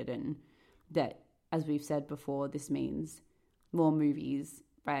celebrated, and that, as we've said before, this means more movies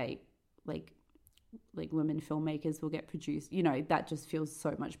by like women filmmakers will get produced. You know, that just feels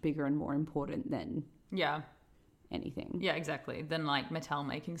so much bigger and more important than anything. Yeah, exactly. Than like Mattel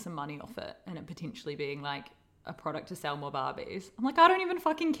making some money off it and it potentially being like a product to sell more Barbies. I'm like, I don't even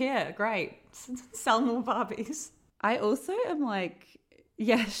fucking care. Great. Sell more Barbies. I also am like,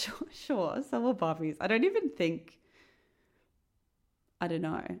 yeah, sure, sell more Barbies. I don't even think, I don't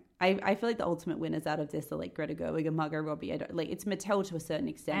know. I feel like the ultimate winners out of this are like Greta Gerwig and Margot Robbie. I don't, like, it's Mattel to a certain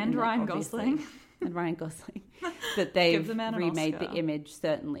extent. And Ryan Gosling. And Ryan Gosling. That they've remade the image,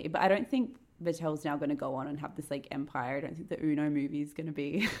 certainly. But I don't think Mattel's now going to go on and have this like empire. I don't think the Uno movie is going to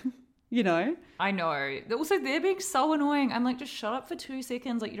be, you know? I know. Also, they're being so annoying. I'm like, just shut up for 2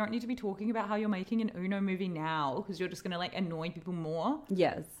 seconds. Like, you don't need to be talking about how you're making an Uno movie now, because you're just going to like annoy people more.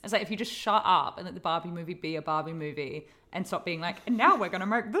 Yes. It's like, if you just shut up and let the Barbie movie be a Barbie movie and stop being like, and now we're going to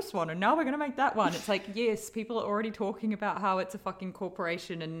make this one and now we're going to make that one. It's like, yes, people are already talking about how it's a fucking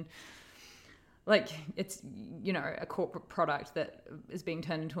corporation and like it's, you know, a corporate product that is being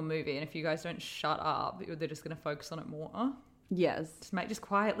turned into a movie. And if you guys don't shut up, they're just going to focus on it more. Yes. Just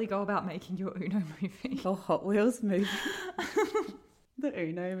quietly go about making your Uno movie. The Hot Wheels movie. The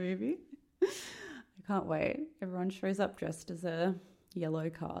Uno movie. I can't wait. Everyone shows up dressed as a yellow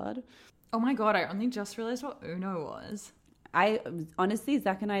card. Oh my God, I only just realized what Uno was. Honestly,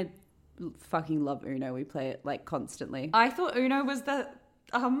 Zach and I fucking love Uno. We play it like constantly. I thought Uno was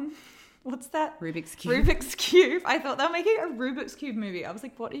what's that? Rubik's Cube. Rubik's Cube. I thought they were making a Rubik's Cube movie. I was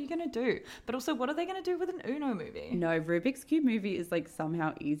like, what are you going to do? But also, what are they going to do with an Uno movie? No, Rubik's Cube movie is like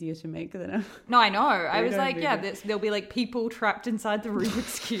somehow easier to make than a... No, I know. I was like, movie. yeah, there'll be like people trapped inside the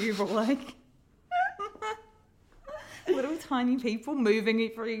Rubik's Cube or like little tiny people moving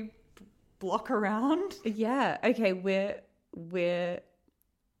every block around. Yeah. Okay, we're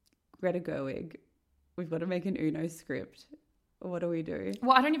Greta Gerwig. We've got to make an Uno script. What do we do?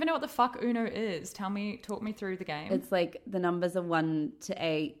 Well, I don't even know what the fuck Uno is. Talk me through the game. It's like the numbers are 1 to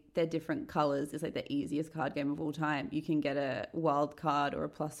 8. They're different colors. It's like the easiest card game of all time. You can get a wild card or a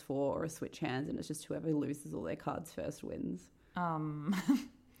 +4 or a switch hands, and it's just whoever loses all their cards first wins. How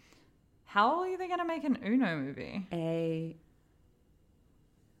are they going to make an Uno movie?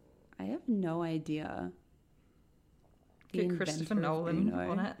 I have no idea. Get Christopher Nolan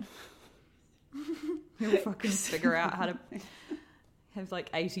on it. He'll fucking figure out how to have like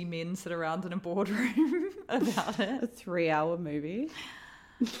 80 men sit around in a boardroom about it. A 3-hour movie.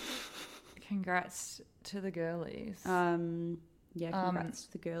 Congrats to the girlies. Congrats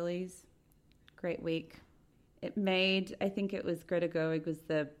to the girlies. Great week. It made, I think it was Greta Gerwig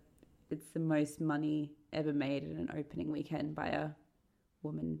it's the most money ever made in an opening weekend by a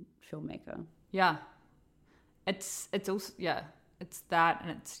woman filmmaker. Yeah. It's also, yeah. It's that,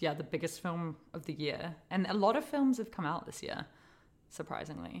 and it's, the biggest film of the year. And a lot of films have come out this year,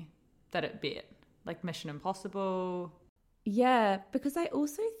 surprisingly, that it beat. Like Mission Impossible. Yeah, because I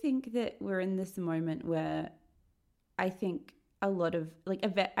also think that we're in this moment where I think a lot of, like,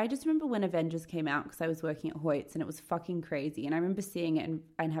 I just remember when Avengers came out because I was working at Hoyts and it was fucking crazy. And I remember seeing it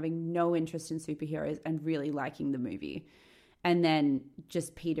and having no interest in superheroes and really liking the movie. And then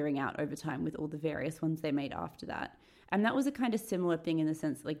just petering out over time with all the various ones they made after that. And that was a kind of similar thing in the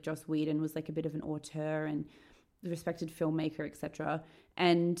sense that like Joss Whedon was like a bit of an auteur and the respected filmmaker, etc.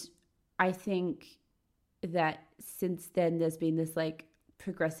 And I think that since then there's been this like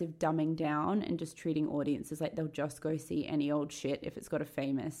progressive dumbing down and just treating audiences like they'll just go see any old shit if it's got a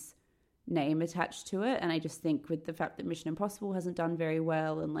famous name attached to it. And I just think with the fact that Mission Impossible hasn't done very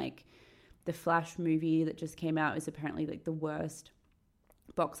well and like the Flash movie that just came out is apparently like the worst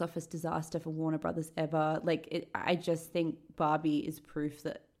box office disaster for Warner Brothers ever. I just think Barbie is proof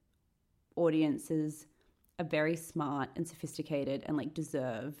that audiences are very smart and sophisticated and like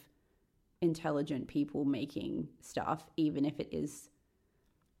deserve intelligent people making stuff, even if it is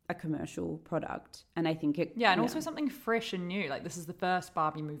a commercial product. And I think it... Yeah, and also something fresh and new. Like this is the first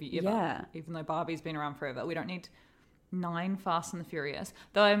Barbie movie ever. Yeah. Even though Barbie's been around forever. We don't need 9 Fast and the Furious.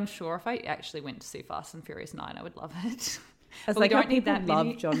 Though I'm sure if I actually went to see Fast and Furious 9, I would love it. As like, we don't need that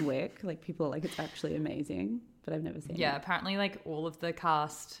love John Wick. Like people are like, it's actually amazing, but I've never seen it. Yeah, apparently like all of the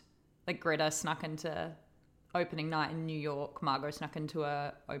cast, like Greta snuck into opening night in New York, Margot snuck into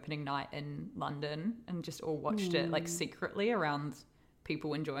a opening night in London and just all watched it like secretly around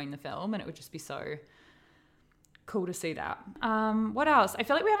people enjoying the film, and it would just be so cool to see that. What else? I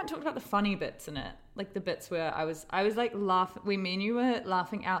feel like we haven't talked about the funny bits in it, like the bits where I was like laughing. Me and you were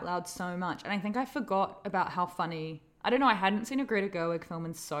laughing out loud so much, and I think I forgot about how funny. I don't know, I hadn't seen a Greta Gerwig film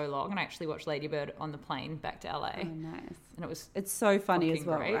in so long, and I actually watched Lady Bird on the plane back to LA. Oh, nice. And it's so funny as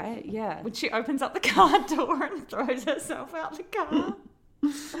well, great. Right? Yeah. When she opens up the car door and throws herself out the car.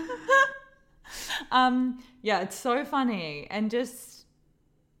 Yeah, it's so funny. And just,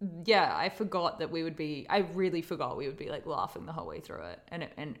 yeah, I really forgot we would be like laughing the whole way through it.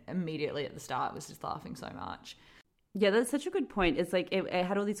 And immediately at the start was just laughing so much. Yeah, that's such a good point. It's like it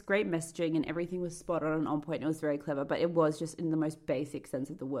had all this great messaging and everything was spot on and on point. And it was very clever, but it was just in the most basic sense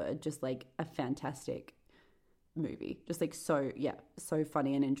of the word, just like a fantastic movie. Just like so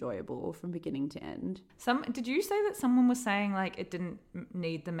funny and enjoyable from beginning to end. Did you say that someone was saying like it didn't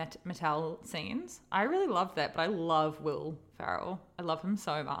need the Mattel scenes? I really loved that, but I love Will Ferrell. I love him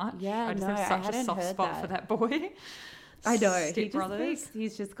so much. Yeah, I just have such a soft spot for that boy. I know.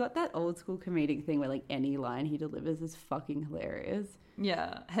 He's just got that old school comedic thing where like any line he delivers is fucking hilarious.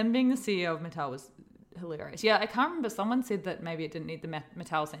 Yeah. Him being the CEO of Mattel was hilarious. Yeah, I can't remember. Someone said that maybe it didn't need the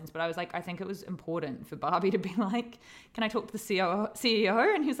Mattel scenes, but I was like, I think it was important for Barbie to be like, can I talk to the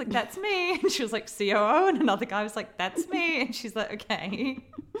CEO? And he was like, that's me. And she was like, COO. And another guy was like, that's me. And she's like, okay.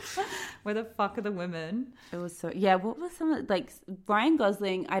 Where the fuck are the women? It was so, yeah, what was like Ryan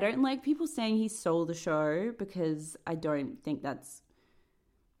Gosling, I don't like people saying he stole the show because I don't think that's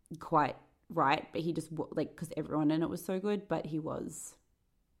quite right, but he just, like, because everyone in it was so good, but he was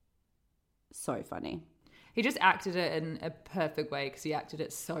so funny. He just acted it in a perfect way because he acted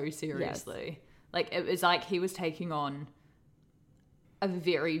it so seriously. Yes. Like, it was like he was taking on a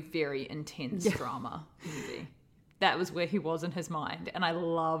very, very intense drama movie. that was where he was in his mind. And I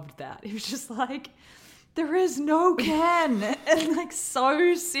loved that. He was just like, there is no Ken. And like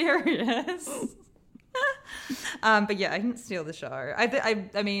so serious. But yeah, I didn't steal the show.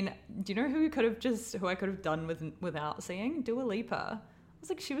 I mean, do you know who I could have done without seeing? Dua Lipa. I was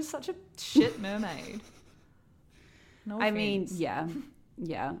like, she was such a shit mermaid. No offense. I mean,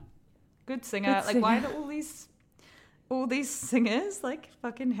 yeah. Good singer. Like, why do all these singers, like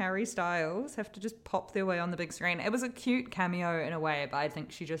fucking Harry Styles, have to just pop their way on the big screen? It was a cute cameo in a way, but I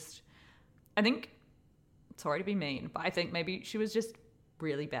think sorry to be mean, but I think maybe she was just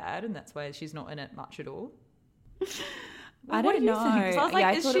really bad, and that's why she's not in it much at all. I don't know. I was like,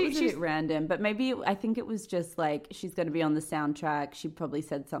 I thought it was a bit random, but maybe I think it was just like she's going to be on the soundtrack. She probably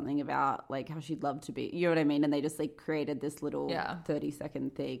said something about like how she'd love to be. You know what I mean? And they just like created this little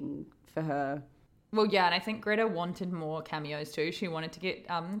 30-second thing for her. Well, yeah, and I think Greta wanted more cameos too. She wanted to get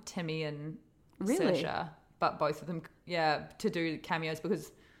Timmy and Saoirse, but both of them, to do cameos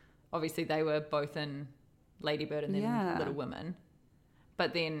because obviously they were both in Lady Bird and then Little Women.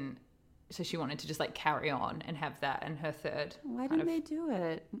 But then, so she wanted to just like carry on and have that in her third. Why didn't they do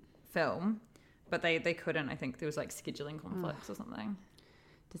it? Film, but they couldn't. I think there was like scheduling conflicts or something.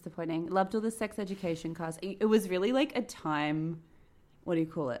 Disappointing. Loved all the sex education cast. It was really like a time. What do you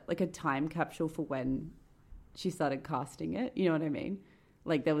call it? Like a time capsule for when she started casting it. You know what I mean?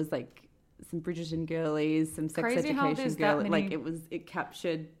 Like there was like some Bridgerton girlies, some sex education girlies. Like it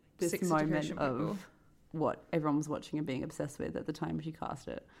captured this moment of what everyone was watching and being obsessed with at the time she cast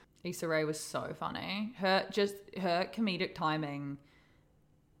it. Issa Rae was so funny. Her comedic timing.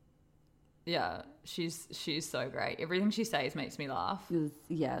 Yeah, she's so great. Everything she says makes me laugh.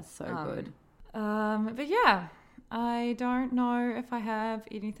 So good. But yeah, I don't know if I have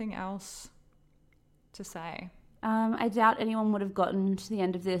anything else to say. I doubt anyone would have gotten to the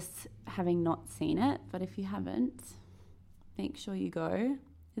end of this having not seen it, but if you haven't, make sure you go.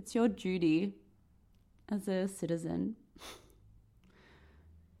 It's your duty as a citizen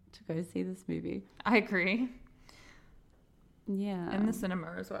to go see this movie. I agree. Yeah. In the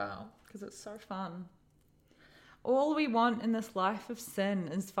cinema as well, because it's so fun. All we want in this life of sin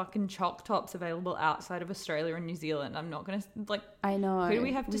is fucking chalk tops available outside of Australia and New Zealand. I'm not going to, like... I know. Who do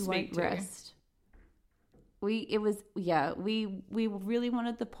we have to speak to? Rest. We really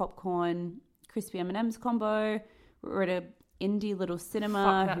wanted the popcorn crispy M&Ms combo. We're at a indie little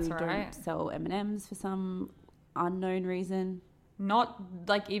cinema who don't sell M&Ms for some unknown reason. Not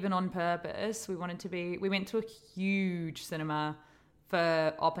like even on purpose. We went to a huge cinema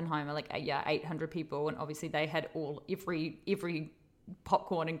for Oppenheimer, 800 people, and obviously they had every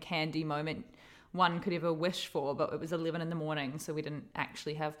popcorn and candy moment one could ever wish for, but it was 11 in the morning, so we didn't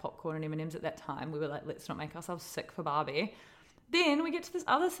actually have popcorn and M&Ms at that time. We were like, let's not make ourselves sick for Barbie. Then we get to this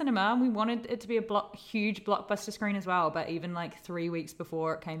other cinema, and we wanted it to be a huge blockbuster screen as well, but even 3 weeks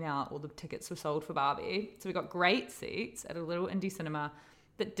before it came out, all the tickets were sold for Barbie. So we got great seats at a little indie cinema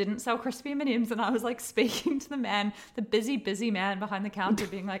that didn't sell crispy M&Ms, and I was speaking to the man, the busy man behind the counter,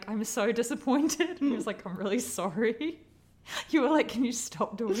 being like, I'm so disappointed. And he was like, I'm really sorry. You were like, can you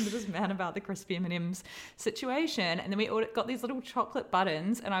stop talking to this man about the crispy M&Ms situation? And then we got these little chocolate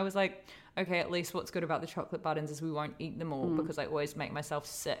buttons, and I was like, okay, at least what's good about the chocolate buttons is we won't eat them all because I always make myself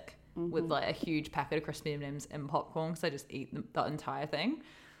sick with a huge packet of crispy M&Ms and popcorn, because I just eat the entire thing.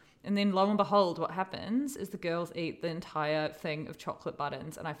 And then lo and behold, what happens is the girls eat the entire thing of chocolate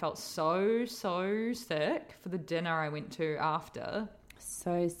buttons, and I felt so sick for the dinner I went to after.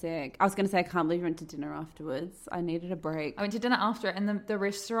 So sick. I was going to say, I can't believe you went to dinner afterwards. I needed a break. I went to dinner after, and the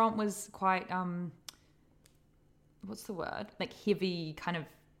restaurant was quite, what's the word? Heavy, kind of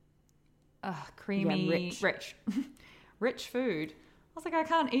creamy, rich. Rich food. I was like, I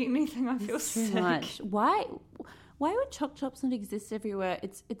can't eat anything. I feel sick. Too much. Why would choc tops not exist everywhere?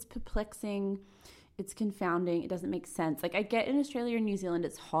 It's perplexing. It's confounding. It doesn't make sense. I get in Australia and New Zealand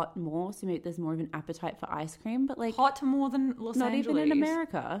it's hot more, so maybe there's more of an appetite for ice cream, but hot more than Los Angeles. Not even in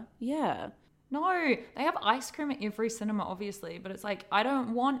America. Yeah. No, they have ice cream at every cinema, obviously, but it's I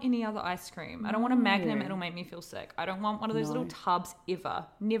don't want any other ice cream. I don't want a Magnum. It'll make me feel sick. I don't want one of those little tubs ever.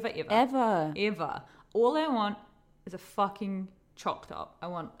 Never, ever. Ever. All I want is a fucking choc top. I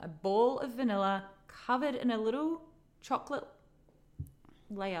want a ball of vanilla covered in a little chocolate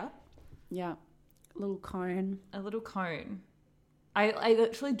layer. Yeah. A little cone. I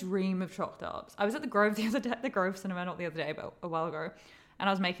literally dream of choc tops. I was at the Grove the other day, the Grove Cinema, not the other day, but a while ago, and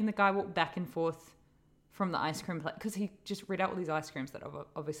I was making the guy walk back and forth from the ice cream place, because he just read out all these ice creams that I've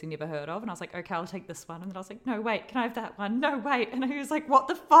obviously never heard of, and I was like, okay, I'll take this one, and then I was like, no, wait, can I have that one? No, wait, and he was like, what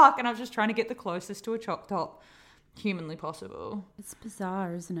the fuck? And I was just trying to get the closest to a choc top humanly possible. It's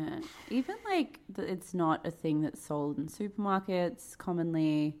bizarre, isn't it? Even like it's not a thing that's sold in supermarkets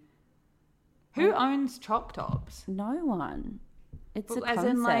commonly. Who owns Choc Tops? No one. It's a As concept.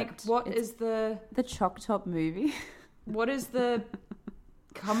 in, like, what is the Choc Top movie? What is the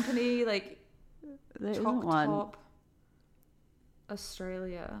company, like, There isn't Choc one. Top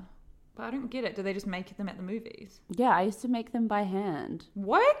Australia? But I don't get it. Do they just make them at the movies? Yeah, I used to make them by hand.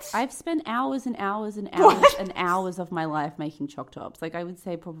 What? I've spent hours and hours and hours and hours of my life making Choc Tops. Like, I would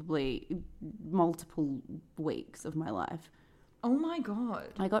say probably multiple weeks of my life. Oh my God.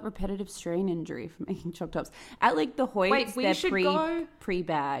 I got repetitive strain injury from making Choc Tops. At like the Hoyts, Wait, we they're should go-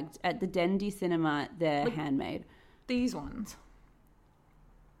 pre-bagged. At the Dendy Cinema, they're handmade. These ones.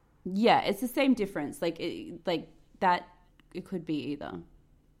 Yeah, it's the same difference. Like that, it could be either.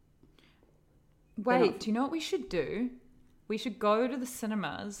 Wait, do you know what we should do? We should go to the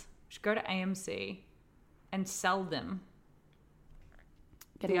cinemas. We should go to AMC and sell them.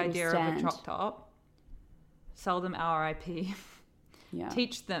 Get the a little idea stand. of a Choc Top. Sell them our IP. Yeah.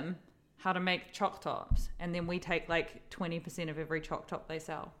 Teach them how to make Choc Tops. And then we take like 20% of every Choc Top they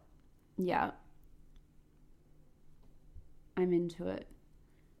sell. Yeah. I'm into it.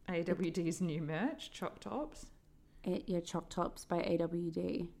 AWD's new merch, Choc Tops. Choc Tops by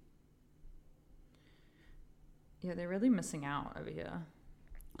AWD. Yeah, they're really missing out over here.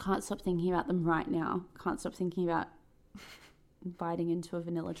 Can't stop thinking about them right now. Can't stop thinking about biting into a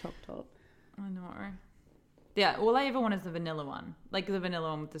vanilla Choc Top. I know. Yeah, all I ever want is the vanilla one. Like the vanilla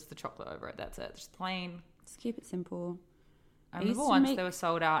one with just the chocolate over it. That's it. Just plain. Just keep it simple. I remember once they were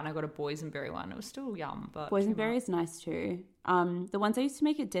sold out and I got a boysenberry one. It was still yum, but Boysenberry is nice too. The ones I used to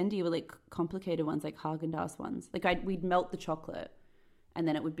make at Dendy were like complicated ones, like Haagen-Dazs ones. Like we'd melt the chocolate and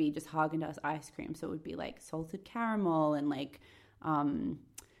then it would be just Haagen-Dazs ice cream. So it would be like salted caramel and like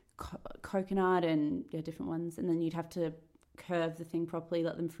coconut and different ones. And then you'd have to curve the thing properly,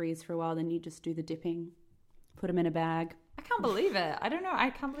 let them freeze for a while. Then you just do the dipping, put them in a bag. I can't believe it. I don't know. I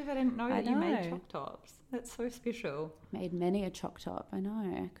can't believe I didn't know that you made Choc Tops. That's so special. Made many a Choc Top. I know.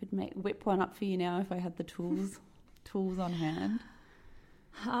 I could whip one up for you now if I had the tools on hand.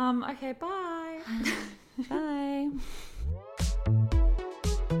 Okay, bye. Bye.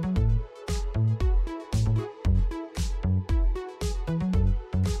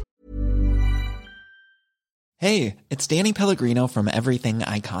 Hey, it's Danny Pellegrino from Everything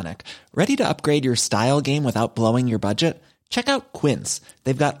Iconic. Ready to upgrade your style game without blowing your budget? Check out Quince.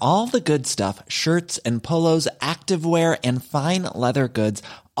 They've got all the good stuff, shirts and polos, activewear, and fine leather goods,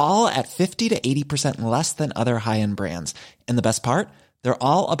 all at 50 to 80% less than other high-end brands. And the best part? They're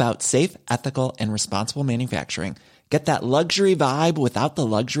all about safe, ethical, and responsible manufacturing. Get that luxury vibe without the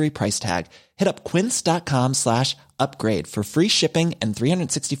luxury price tag. Hit up quince.com/upgrade for free shipping and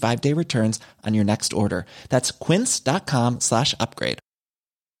 365-day returns on your next order. That's quince.com/upgrade.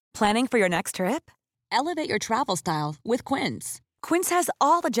 Planning for your next trip? Elevate your travel style with Quince. Quince has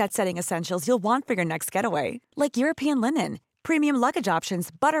all the jet-setting essentials you'll want for your next getaway, like European linen, premium luggage options,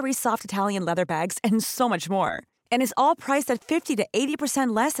 buttery soft Italian leather bags, and so much more. And is all priced at 50 to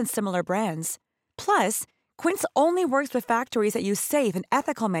 80% less than similar brands. Plus, Quince only works with factories that use safe and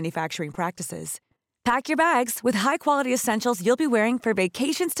ethical manufacturing practices. Pack your bags with high-quality essentials you'll be wearing for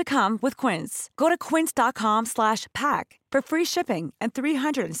vacations to come with Quince. Go to quince.com/pack for free shipping and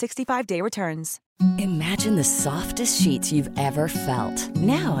 365-day returns. Imagine the softest sheets you've ever felt.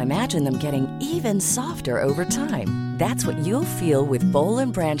 Now imagine them getting even softer over time. That's what you'll feel with Boll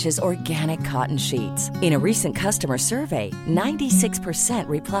 & Branch's organic cotton sheets. In a recent customer survey, 96%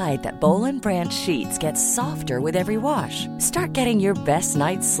 replied that Boll & Branch sheets get softer with every wash. Start getting your best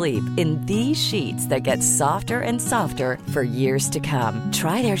night's sleep in these sheets that get softer and softer for years to come.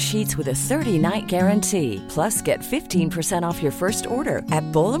 Try their sheets with a 30-night guarantee. Plus, get 15% off your first order at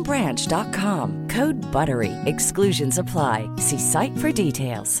bollandbranch.com. Code BUTTERY. Exclusions apply. See site for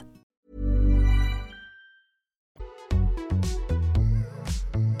details.